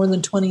to be more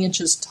than 20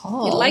 inches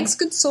tall. It likes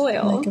good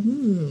soil.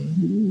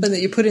 But that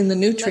you put in the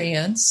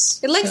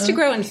nutrients. It likes to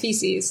grow in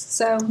feces.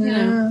 So,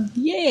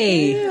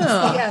 Yay.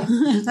 Yeah.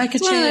 I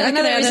could change.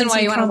 Another reason why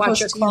you want to watch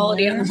your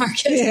quality on the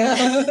market.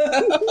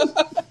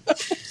 Yeah.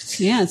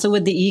 Yeah, so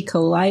would the E.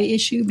 coli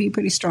issue be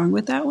pretty strong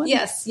with that one?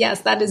 Yes,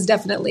 that is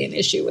definitely an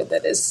issue with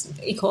it, is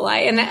E.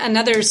 coli. And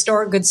another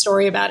good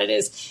story about it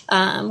is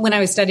when I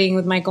was studying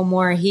with Michael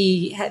Moore,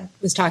 he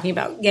was talking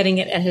about getting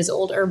it at his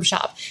old herb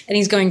shop, and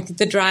he's going through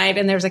the drive,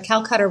 and there's a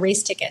Calcutta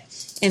race ticket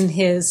in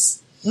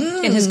his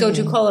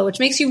Gotu Kola, which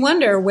makes you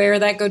wonder where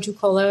that Gotu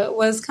Kola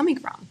was coming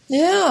from.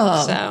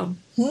 Yeah. So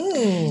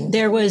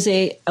there was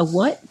a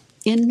what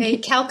in a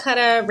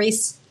Calcutta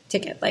race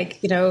ticket, like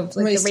the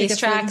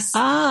racetracks.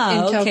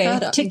 In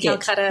Calcutta. Ticket. In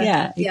Calcutta.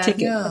 Yeah, a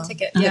ticket. A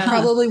ticket. It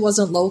probably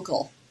wasn't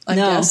local. I'm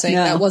guessing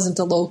no. that wasn't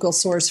a local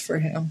source for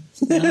him.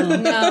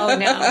 No,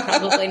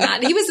 probably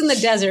not. He was in the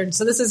desert,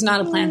 so this is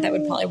not a plant that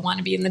would probably want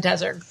to be in the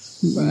desert.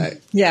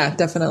 Right. Yeah,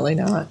 definitely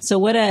not. So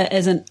what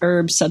as an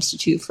herb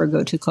substitute for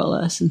Gotu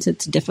Kola, since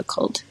it's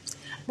difficult?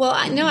 Well,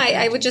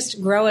 I would just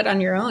grow it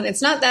on your own.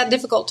 It's not that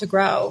difficult to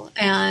grow,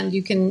 and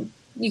you can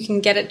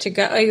get it to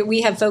go.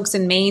 We have folks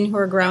in Maine who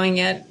are growing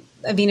it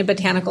Avena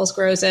Botanicals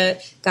grows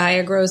it.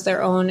 Gaia grows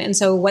their own. And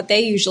so what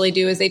they usually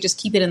do is they just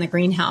keep it in the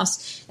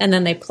greenhouse and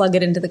then they plug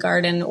it into the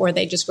garden, or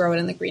they just grow it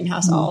in the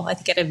greenhouse I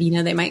think at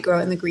Avena, they might grow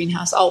it in the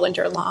greenhouse all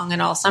winter long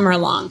and all summer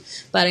long.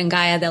 But in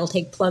Gaia, they'll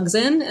take plugs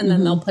in and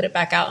then they'll put it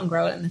back out and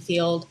grow it in the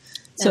field.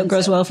 So it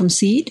grows well from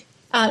seed?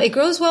 It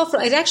grows well.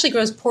 It actually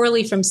grows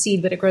poorly from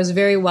seed, but it grows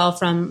very well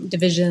from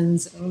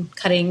divisions and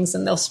cuttings,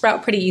 and they'll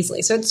sprout pretty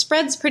easily. So it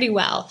spreads pretty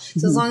well.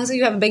 So as long as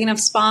you have a big enough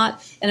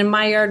spot, and in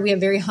my yard we have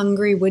very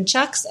hungry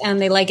woodchucks,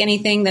 and they like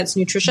anything that's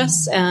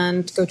nutritious.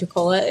 And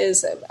Gotu-kola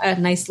is a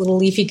nice little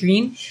leafy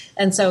green,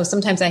 and so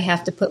sometimes I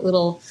have to put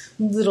little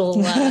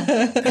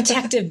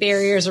protective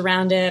barriers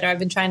around it. Or I've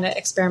been trying to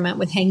experiment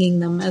with hanging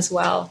them as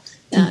well,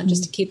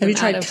 just to keep them. Have you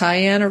tried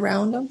cayenne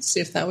around them? See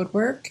if that would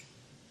work.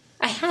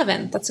 I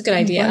haven't. That's a good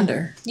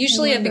idea.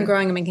 Usually I've been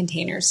growing them in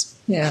containers.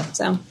 Yeah.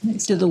 So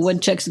do the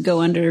woodchucks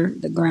go under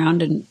the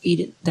ground and eat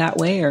it that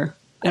way, or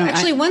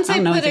actually once I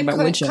put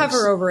a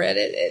cover over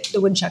it, the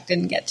woodchuck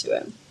didn't get to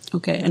it.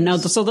 Okay, and no,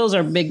 so those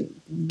are big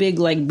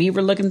like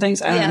beaver looking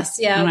things. Yes,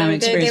 yeah,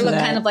 they look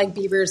kind of like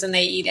beavers, and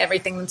they eat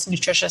everything that's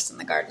nutritious in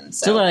the garden.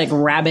 So they're like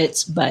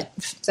rabbits, but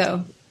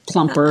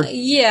plumper.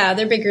 Yeah,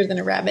 they're bigger than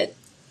a rabbit,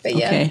 but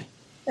yeah. Okay.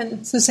 And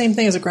it's the same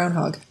thing as a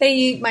groundhog. They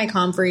eat my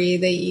comfrey.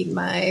 They eat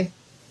my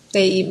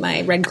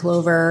red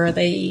clover.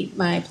 They eat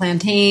my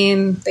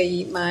plantain. They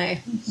eat my...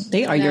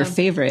 They are your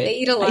favorite. They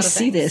eat a lot of things. I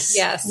see this.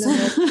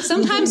 Yes.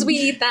 Sometimes we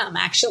eat them,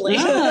 actually.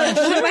 Sure.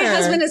 My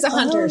husband is a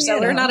hunter, so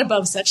we're not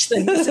above such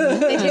things.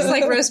 They taste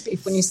like roast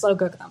beef when you slow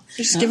cook them.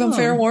 Just give them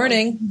fair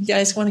warning. You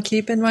guys want to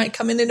keep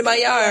coming into my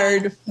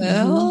yard.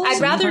 Well,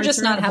 I'd rather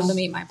just not have them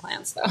eat my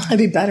plants, though. It'd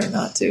be better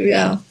not to,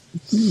 yeah.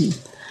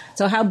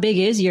 So how big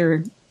is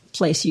your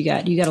place you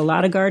got? You got a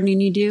lot of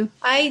gardening you do?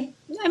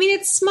 I mean,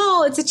 it's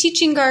small. It's a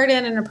teaching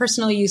garden and a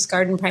personal use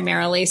garden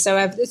primarily. So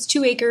it's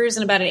 2 acres,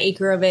 and about 1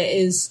 acre of it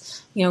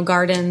is,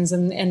 gardens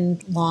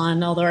and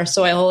lawn, although our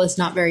soil is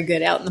not very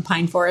good out in the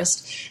pine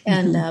forest.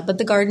 And but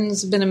the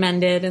gardens have been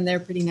amended, and they're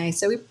pretty nice.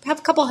 So we have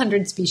a couple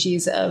hundred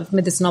species of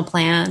medicinal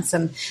plants.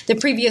 And the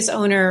previous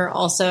owner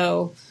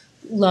also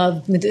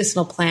loved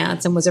medicinal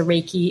plants and did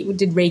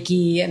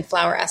Reiki and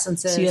flower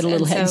essences. So you had a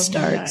little head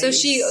start.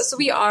 Nice. So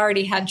we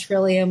already had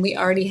trillium, we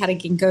already had a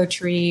ginkgo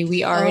tree,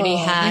 we already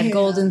had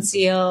golden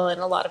seal and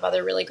a lot of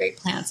other really great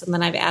plants. And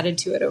then I've added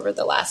to it over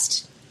the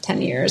last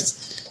 10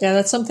 years. Yeah,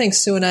 that's something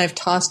Sue and I have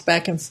tossed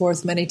back and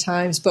forth many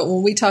times. But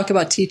when we talk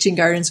about teaching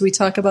gardens, we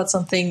talk about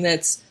something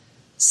that's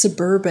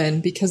suburban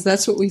because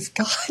that's what we've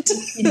got.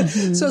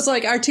 So it's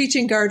like our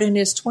teaching garden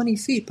is 20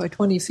 feet by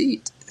 20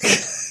 feet.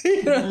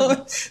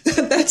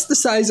 That's the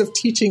size of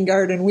teaching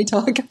garden we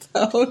talk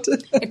about.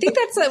 I think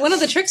that's one of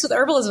the tricks with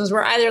herbalism is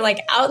we're either like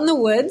out in the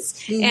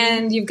woods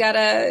and you've got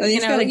to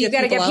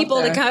get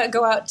people to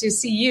go out to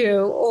see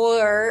you,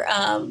 or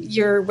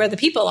you're where the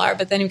people are,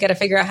 but then you've got to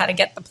figure out how to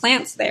get the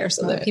plants there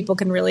so that people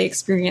can really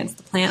experience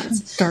the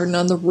plants. Garden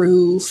on the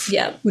roof,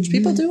 which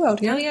people do out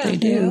here. Oh, yeah, they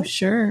do,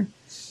 sure.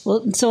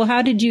 Well, so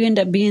how did you end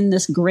up being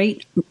this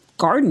great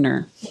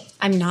gardener?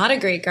 I'm not a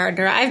great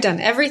gardener. I've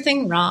done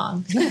everything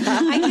wrong. That's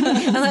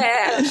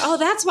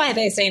why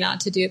they say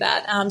not to do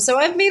that. So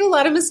I've made a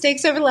lot of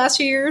mistakes over the last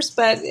few years,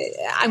 but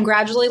I'm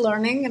gradually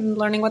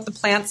learning what the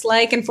plants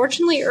like. And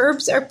fortunately,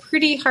 herbs are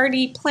pretty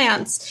hardy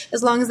plants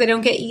as long as they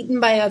don't get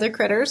eaten by other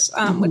critters,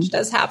 which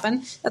does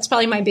happen. That's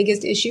probably my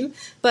biggest issue.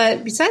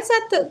 But besides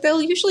that,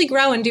 they'll usually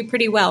grow and do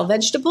pretty well.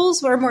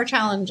 Vegetables are more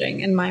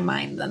challenging in my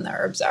mind than the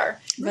herbs are.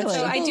 Really?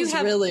 So I do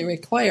really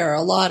require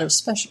a lot of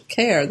special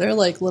care. They're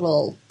like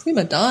little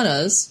prima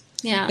donnas.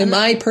 Yeah. In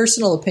my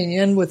personal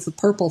opinion, with the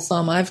purple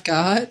thumb I've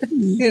got,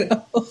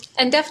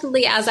 And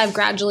definitely as I've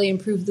gradually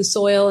improved the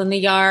soil in the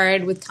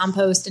yard with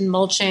compost and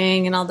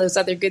mulching and all those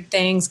other good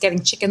things,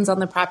 getting chickens on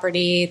the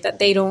property, that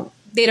they don't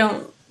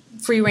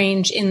free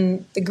range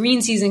in the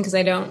green season because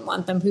I don't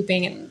want them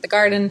pooping in the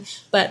garden,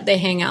 but they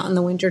hang out in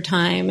the winter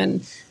time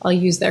and I'll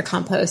use their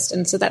compost.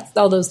 And so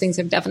all those things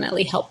have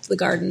definitely helped the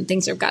garden.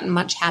 Things have gotten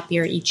much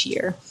happier each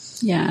year.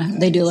 Yeah,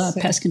 they do a lot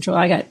of pest control.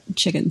 I got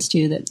chickens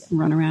too that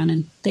run around,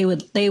 and they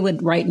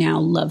would right now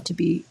love to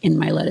be in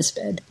my lettuce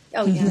bed.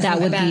 Oh yeah,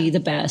 that would be the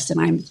best, and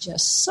I'm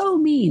just so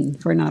mean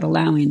for not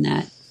allowing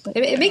that. But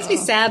it makes me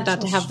sad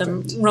not to have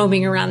them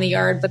roaming around the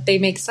yard, but they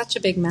make such a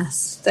big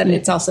mess that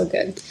it's also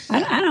good.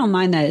 I don't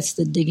mind that it's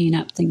the digging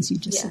up things you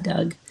just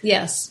dug.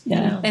 Yes.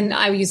 Yeah. And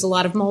I use a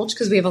lot of mulch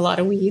because we have a lot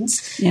of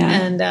weeds. Yeah.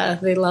 And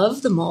they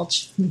love the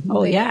mulch.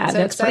 Oh, yeah. So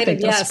that's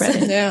excited. Perfect. Yes. Spread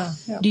it.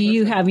 Yeah. Do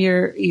you have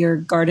your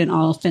garden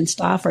all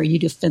fenced off, or you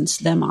do fence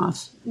them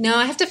off? No,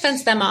 I have to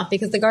fence them off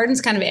because the garden's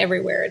kind of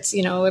everywhere. It's,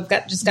 we've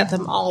got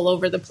them all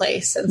over the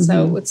place. And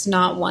so it's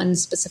not one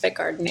specific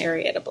garden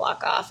area to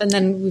block off. And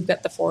then we've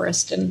got the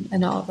forest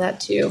and all of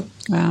that too.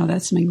 Wow,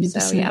 that's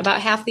magnificent. So yeah,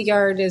 about half the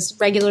yard is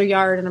regular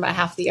yard and about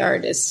half the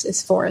yard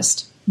is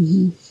forest.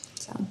 Mm-hmm.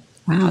 So.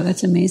 Wow,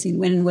 that's amazing.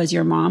 When was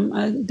your mom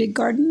a big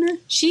gardener?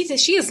 She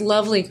has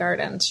lovely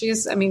gardens.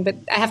 But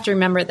I have to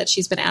remember that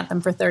she's been at them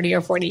for 30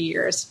 or 40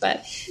 years.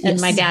 And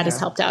my dad has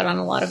helped out on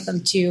a lot of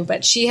them too.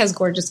 But she has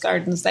gorgeous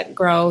gardens that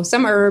grow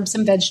some herbs,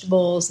 some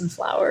vegetables, and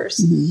flowers.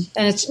 Mm-hmm.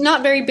 And it's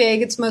not very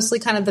big. It's mostly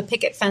kind of the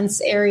picket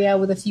fence area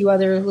with a few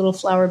other little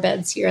flower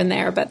beds here and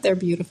there. But they're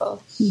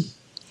beautiful.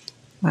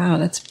 Wow,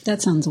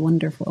 that sounds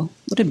wonderful.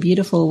 What a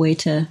beautiful way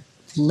to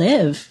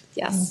live.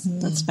 Yes.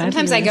 Mm-hmm. That's fabulous.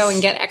 Sometimes I go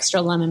and get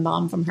extra lemon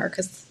balm from her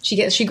because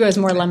she grows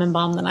more lemon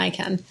balm than I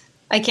can.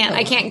 I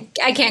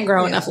can't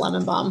grow enough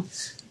lemon balm.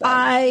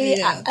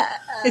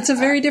 It's a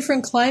very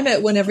different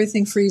climate when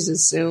everything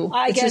freezes, Sue.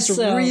 I guess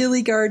so.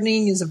 Really,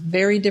 gardening is a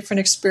very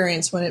different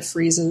experience when it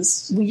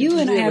freezes. Well, you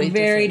and I have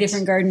very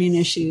different gardening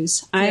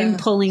issues. I'm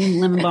pulling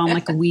lemon balm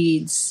like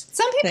weeds.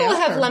 Some people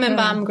have lemon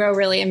balm grow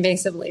really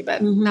invasively,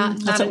 but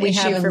not an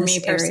issue for me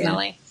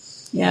personally.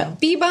 Yeah.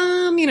 Bee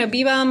balm,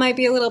 bee balm might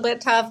be a little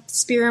bit tough.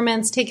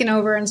 Spearmint's taken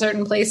over in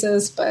certain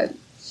places, but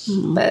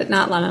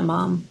not lemon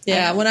balm.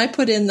 Yeah, when I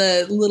put in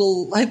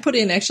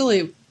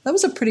actually, that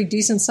was a pretty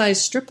decent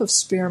sized strip of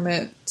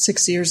spearmint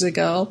 6 years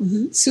ago.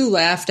 Mm-hmm. Sue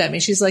laughed at me.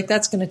 She's like,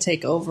 that's going to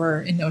take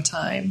over in no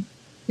time,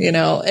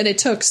 and it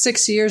took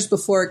 6 years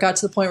before it got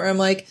to the point where I'm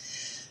like,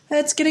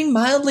 it's getting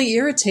mildly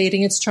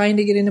irritating. It's trying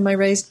to get into my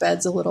raised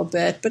beds a little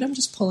bit, but I'm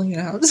just pulling it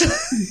out.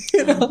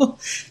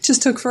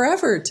 Just took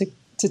forever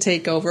to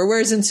take over.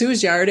 Whereas in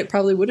Sue's yard, it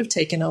probably would have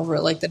taken over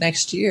like the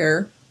next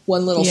year.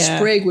 One little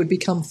sprig would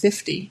become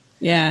 50.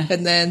 Yeah.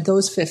 And then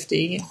those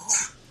 50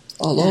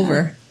 all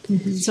over.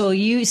 Mm-hmm. So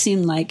you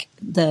seem like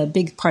the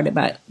big part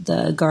about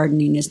the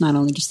gardening is not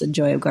only just the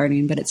joy of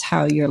gardening, but it's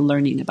how you're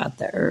learning about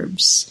the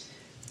herbs.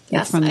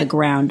 Yes, from the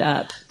ground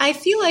up. I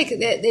feel like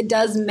it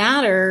does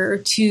matter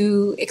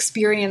to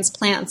experience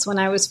plants. When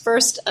I was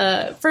first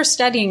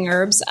studying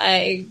herbs,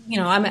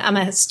 I'm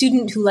a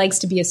student who likes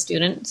to be a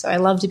student, so I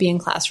love to be in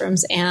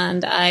classrooms.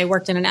 And I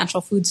worked in a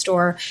natural food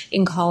store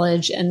in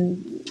college,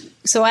 and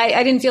so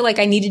I didn't feel like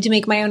I needed to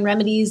make my own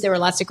remedies. There were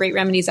lots of great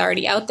remedies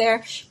already out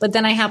there. But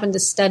then I happened to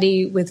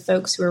study with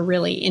folks who are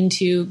really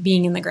into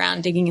being in the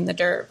ground, digging in the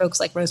dirt, folks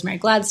like Rosemary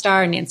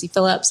Gladstar, Nancy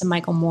Phillips, and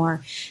Michael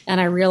Moore.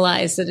 And I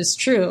realized that it's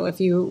true.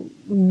 If you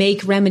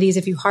make remedies,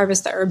 if you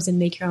harvest the herbs and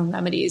make your own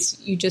remedies,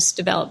 you just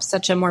develop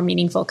such a more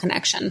meaningful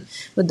connection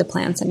with the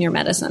plants and your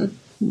medicine.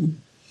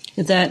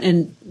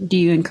 And do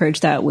you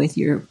encourage that with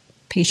your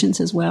patients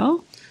as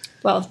well?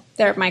 Well,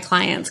 they're my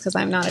clients because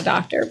I'm not a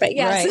doctor, but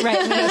yes.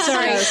 Right. No,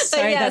 sorry, yes.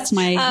 That's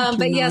my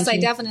but yes, I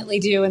definitely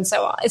do. And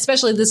so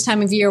especially this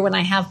time of year when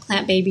I have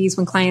plant babies,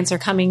 when clients are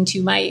coming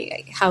to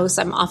my house,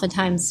 I'm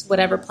oftentimes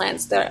whatever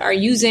plants that are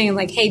using,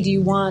 like, hey, do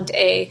you want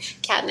a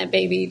catnip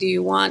baby? Do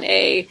you want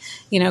a,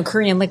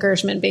 Korean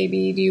licorice mint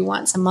baby? Do you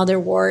want some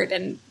motherwort?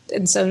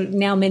 And so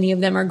now many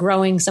of them are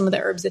growing some of the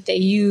herbs that they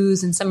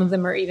use, and some of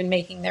them are even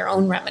making their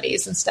own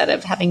remedies instead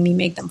of having me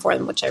make them for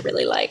them, which I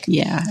really like.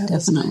 Yeah,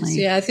 definitely. Nice.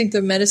 Yeah, I think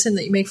the medicine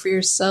that you make for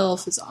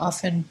yourself is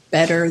often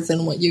better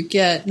than what you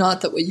get.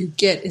 Not that what you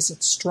get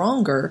isn't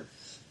stronger,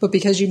 but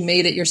because you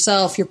made it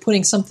yourself, you're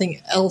putting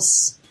something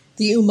else,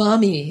 the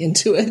umami,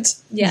 into it.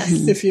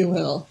 Yes. If you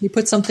will. You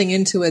put something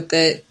into it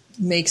that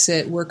makes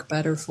it work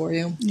better for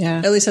you.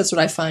 Yeah. At least that's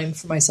what I find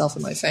for myself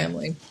and my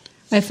family.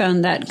 I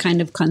found that kind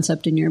of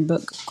concept in your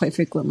book quite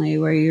frequently,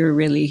 where you're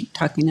really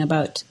talking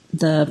about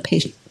the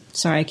patient.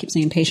 Sorry, I keep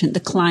saying patient. The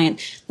client,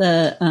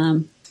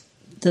 the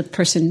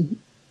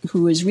person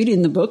who is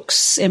reading the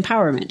book's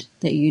empowerment.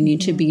 That you need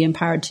to be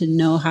empowered to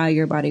know how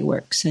your body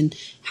works and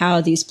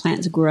how these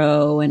plants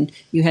grow. And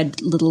you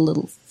had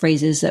little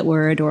phrases that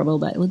were adorable,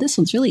 but this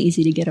one's really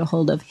easy to get a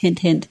hold of. Hint,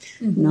 hint.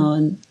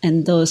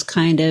 And those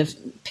kind of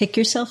pick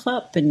yourself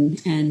up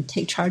and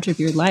take charge of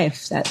your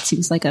life. That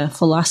seems like a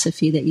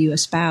philosophy that you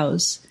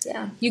espouse.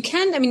 Yeah, you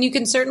can. You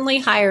can certainly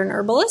hire an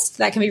herbalist.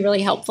 That can be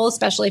really helpful,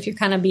 especially if you're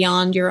kind of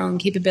beyond your own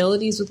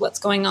capabilities with what's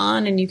going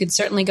on. And you could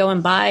certainly go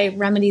and buy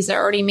remedies that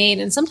are already made.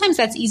 And sometimes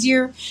that's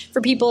easier for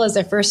people as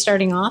they're first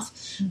starting off.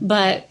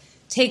 But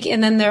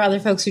and then there are other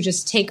folks who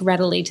just take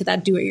readily to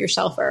that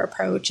do-it-yourselfer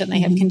approach, and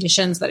they have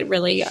conditions that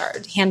really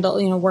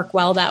work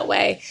well that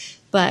way.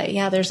 But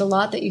yeah, there's a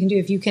lot that you can do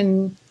if you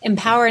can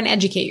empower and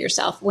educate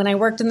yourself. When I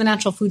worked in the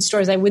natural food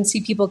stores, I would see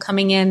people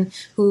coming in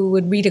who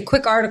would read a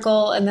quick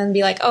article and then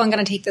be like, oh, I'm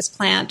going to take this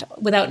plant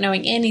without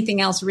knowing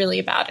anything else really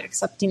about it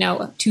except,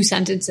 2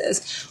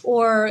 sentences.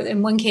 Or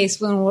in one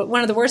case,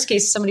 one of the worst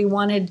cases, somebody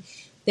wanted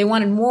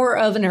more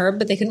of an herb,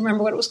 but they couldn't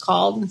remember what it was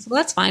called. And I said, well,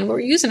 that's fine. What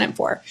were you using it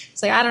for?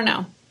 It's like, I don't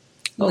know.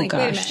 Oh, like,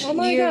 gosh. Wait a minute. Oh,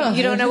 my God.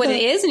 You don't know what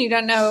it is, and you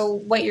don't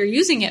know what you're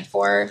using it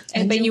for,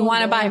 but you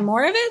want to buy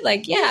more of it?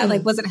 Like, yeah,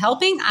 like, was it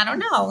helping? I don't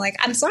know. Like,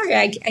 I'm sorry,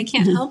 I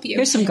can't help you.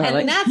 Here's some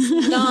garlic. And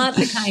that's not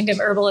the kind of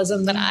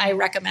herbalism that I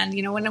recommend.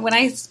 When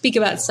I speak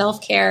about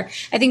self-care,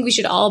 I think we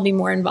should all be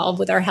more involved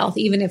with our health,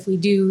 even if we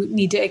do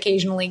need to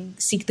occasionally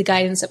seek the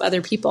guidance of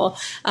other people.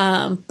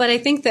 But I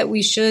think that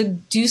we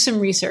should do some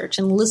research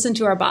and listen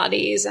to our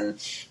bodies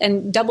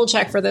and double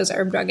check for those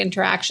herb-drug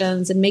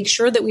interactions and make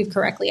sure that we've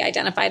correctly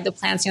identified the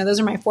plants. Those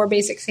are my 4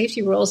 basic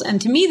safety rules.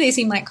 And to me, they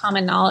seem like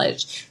common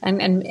knowledge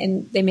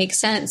and they make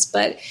sense.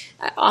 But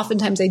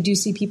oftentimes I do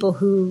see people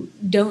who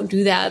don't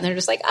do that. And they're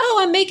just like, oh,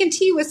 I'm making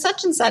tea with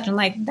such and such. I'm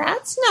like,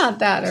 that's not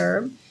that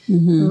herb.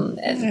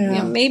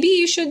 Mm-hmm. Maybe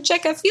you should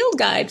check a field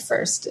guide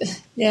first.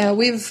 Yeah,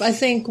 I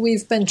think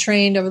we've been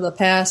trained over the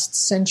past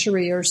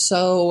century or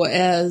so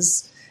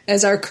as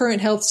our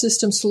current health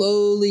system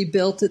slowly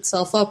built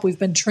itself up. We've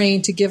been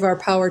trained to give our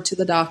power to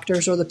the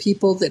doctors or the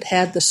people that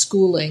had the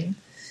schooling,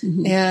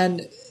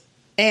 and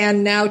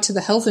now to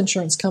the health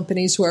insurance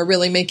companies who are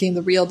really making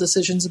the real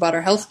decisions about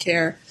our health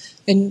care.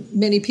 And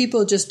many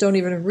people just don't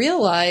even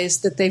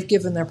realize that they've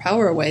given their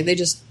power away.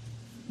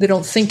 They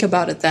don't think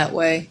about it that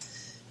way.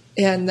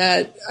 And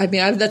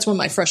that's one of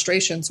my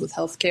frustrations with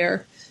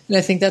healthcare. And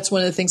I think that's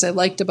one of the things I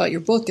liked about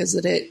your book is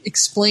that it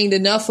explained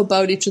enough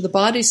about each of the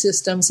body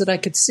systems that I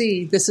could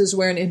see this is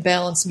where an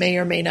imbalance may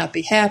or may not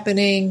be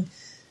happening.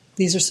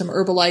 These are some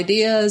herbal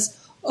ideas.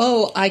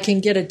 Oh, I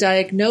can get a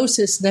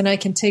diagnosis. Then I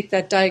can take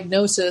that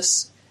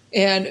diagnosis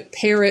and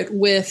pair it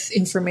with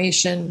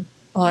information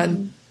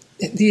on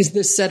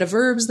this set of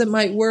herbs that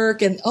might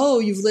work. And, oh,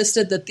 you've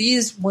listed that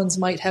these ones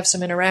might have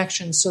some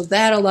interaction. So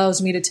that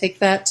allows me to take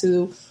that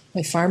to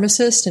my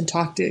pharmacist and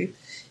talk to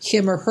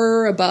him or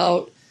her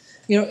about,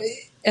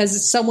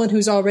 as someone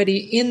who's already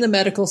in the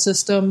medical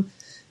system,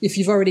 if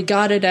you've already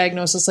got a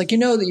diagnosis, like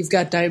that you've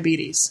got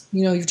diabetes,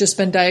 you've just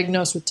been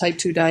diagnosed with type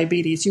 2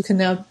 diabetes, you can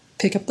now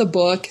pick up the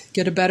book,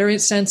 get a better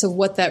sense of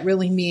what that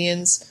really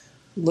means,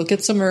 look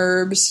at some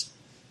herbs,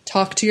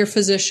 talk to your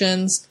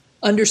physicians,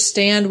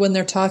 understand when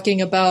they're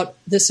talking about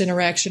this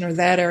interaction or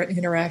that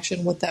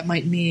interaction, what that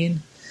might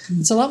mean.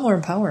 It's a lot more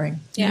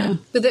empowering. Yeah.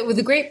 With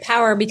the great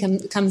power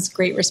comes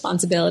great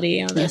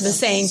responsibility. The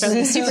saying from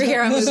the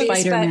superhero movies.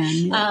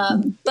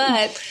 Spider-Man.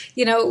 But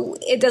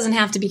it doesn't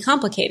have to be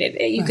complicated.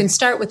 You can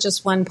start with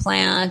just one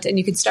plant, and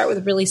you can start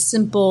with really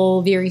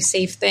simple, very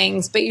safe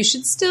things. But you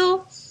should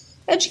still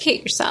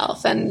educate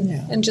yourself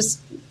and just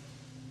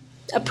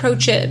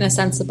approach it in a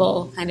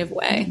sensible kind of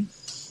way.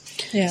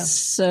 Yeah.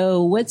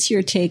 So what's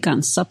your take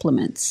on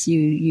supplements?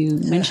 You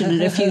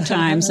mentioned it a few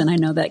times, and I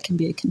know that can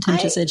be a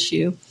contentious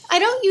issue. I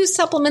don't use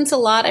supplements a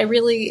lot. I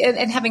really,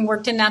 and having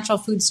worked in natural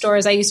food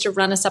stores, I used to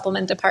run a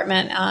supplement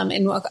department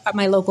in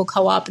my local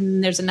co-op,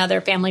 and there's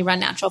another family-run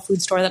natural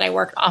food store that I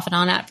worked off and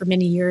on at for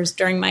many years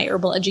during my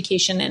herbal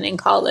education and in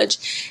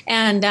college.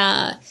 And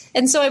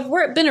so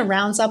I've been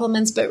around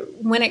supplements,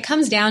 but when it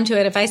comes down to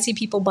it, if I see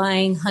people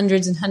buying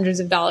hundreds and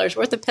hundreds of dollars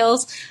worth of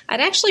pills,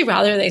 I'd actually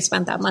rather they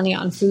spent that money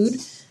on food.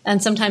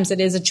 And sometimes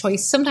it is a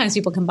choice. Sometimes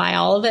people can buy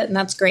all of it, and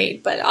that's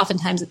great, but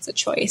oftentimes it's a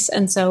choice.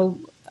 And so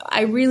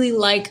I really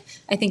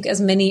I think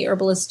as many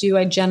herbalists do,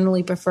 I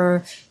generally prefer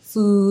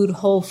food,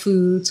 whole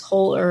foods,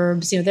 whole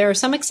herbs. There are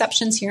some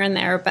exceptions here and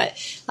there, but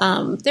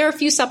there are a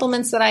few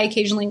supplements that I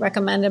occasionally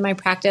recommend in my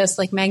practice,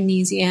 like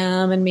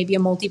magnesium and maybe a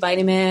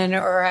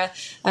multivitamin or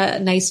a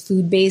nice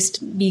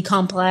food-based B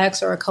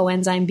complex or a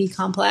coenzyme B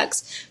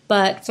complex.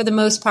 But for the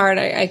most part,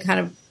 I kind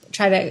of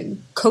try to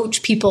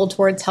coach people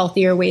towards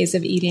healthier ways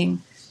of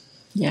eating.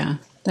 Yeah.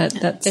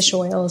 That fish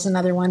oil is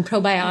another one,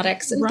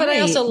 probiotics. Right. But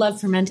I also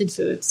love fermented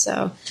foods.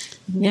 So,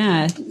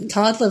 yeah.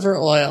 Cod liver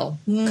oil.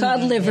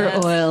 Cod liver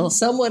oil.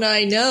 Someone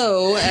I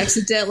know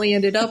accidentally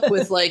ended up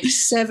with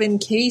 7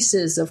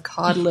 cases of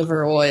cod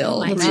liver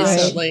oil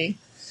recently.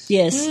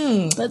 Yes.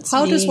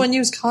 How does one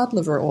use cod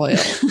liver oil?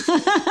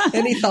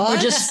 Any thoughts?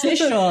 Or just fish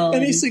oil.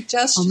 Any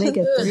suggestions?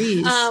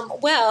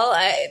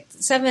 Omega-3s.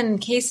 7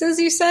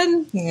 cases, you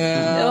said?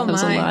 Yeah. Oh,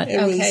 that's my. a lot.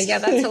 Okay, yeah,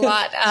 that's a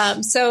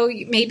lot. So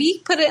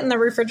maybe put it in the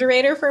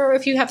refrigerator for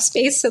if you have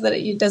space so that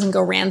it doesn't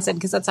go rancid,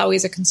 because that's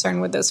always a concern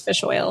with those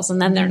fish oils,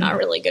 and then they're not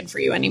really good for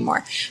you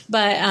anymore.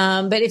 But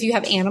if you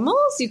have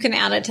animals, you can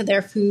add it to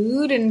their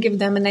food and give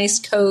them a nice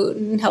coat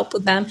and help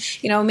with them.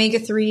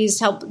 Omega-3s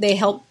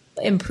help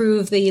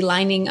improve the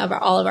lining of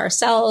all of our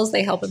cells.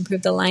 They help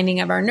improve the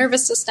lining of our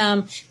nervous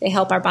system. They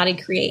help our body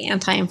create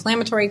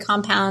anti-inflammatory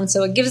compounds.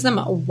 So it gives them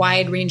a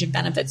wide range of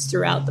benefits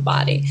throughout the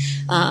body.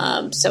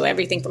 So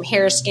everything from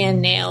hair,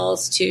 skin,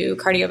 nails to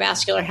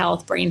cardiovascular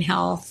health, brain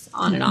health,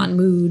 on and on,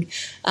 mood.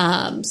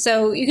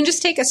 So you can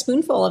just take a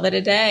spoonful of it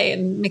a day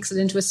and mix it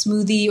into a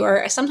smoothie,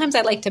 or sometimes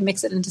I like to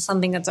mix it into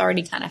something that's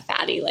already kind of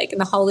fatty. Like in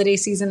the holiday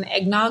season,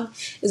 eggnog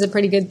is a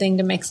pretty good thing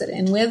to mix it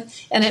in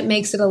with, and it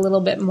makes it a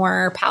little bit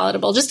more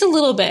palatable, just a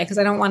little bit, because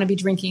I don't want to be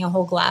drinking a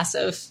whole glass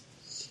of,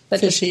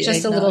 but just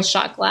a little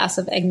shot glass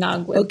of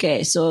eggnog.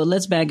 Okay, so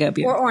let's back up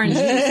here. Or orange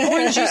juice.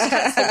 Orange juice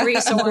cuts the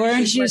grease, so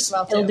orange juice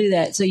will do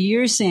that. So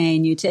you're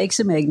saying you take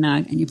some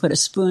eggnog and you put a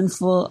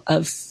spoonful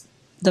of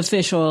the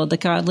fish oil, the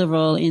cod liver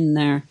oil in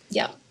there.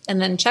 Yeah.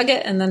 And then chug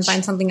it, and then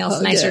find something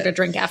else nicer to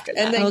drink after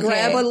that. And then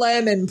grab a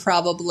lemon,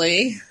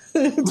 probably.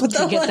 Put into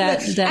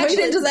that lemon It's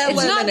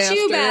not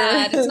too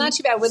bad. It's not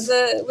too bad.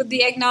 With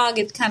the eggnog,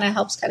 it kind of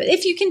helps cut it.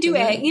 If you can do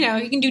egg,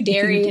 you can do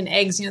dairy and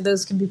eggs.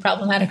 Those can be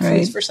problematic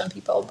foods for some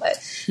people. But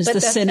does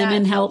the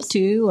cinnamon help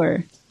too,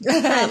 or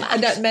a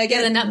nutmeg?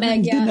 Yeah, the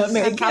nutmeg.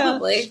 Yeah,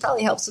 probably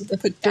helps with the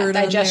fat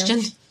digestion.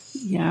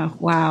 Yeah.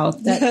 Wow.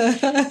 I'm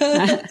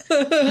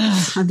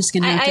just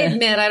going to I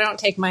admit I don't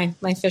take my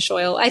fish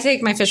oil. I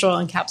take my fish oil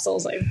in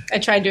capsules. I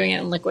tried doing it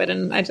in liquid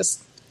and I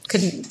just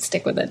couldn't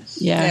stick with it.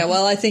 Yeah.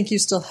 Well, I think you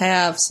still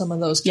have some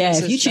of those cases.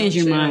 Yeah, if you change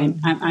your mind,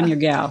 I'm your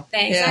gal.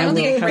 Thanks. Yeah, I don't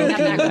think I can bring that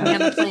back with me on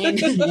the plane.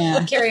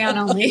 Yeah. Carry on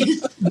only.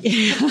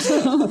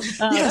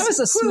 That was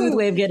a smooth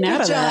way of getting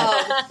out of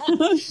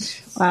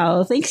that.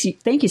 Wow. Thank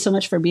you so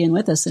much for being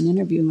with us and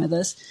interviewing with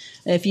us.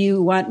 If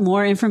you want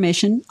more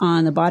information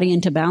on the Body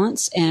into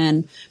Balance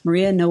and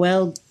Maria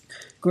Noel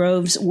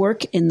Grove's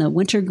work in the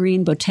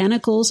Wintergreen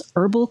Botanicals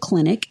Herbal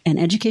Clinic and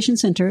Education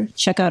Center,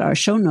 check out our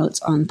show notes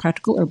on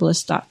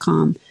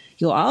practicalherbalist.com.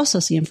 You'll also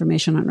see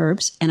information on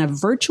herbs and a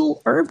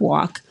virtual herb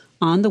walk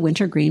on the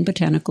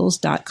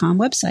wintergreenbotanicals.com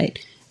website.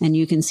 And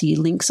you can see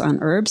links on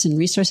herbs and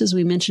resources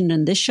we mentioned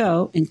in this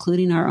show,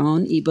 including our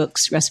own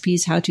ebooks,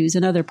 recipes, how-tos,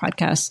 and other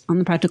podcasts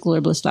on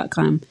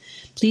thepracticalherbalist.com.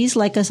 Please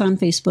like us on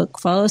Facebook,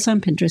 follow us on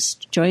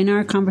Pinterest, join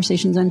our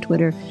conversations on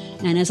Twitter.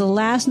 And as a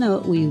last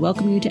note, we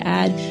welcome you to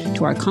add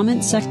to our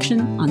comments section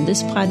on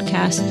this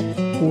podcast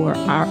for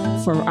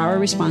our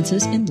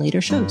responses in later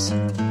shows.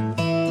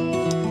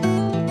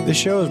 This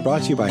show is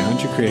brought to you by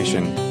Hunter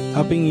Creation,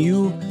 helping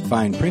you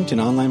find print and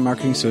online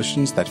marketing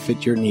solutions that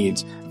fit your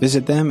needs.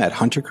 Visit them at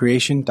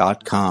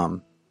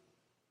huntercreation.com.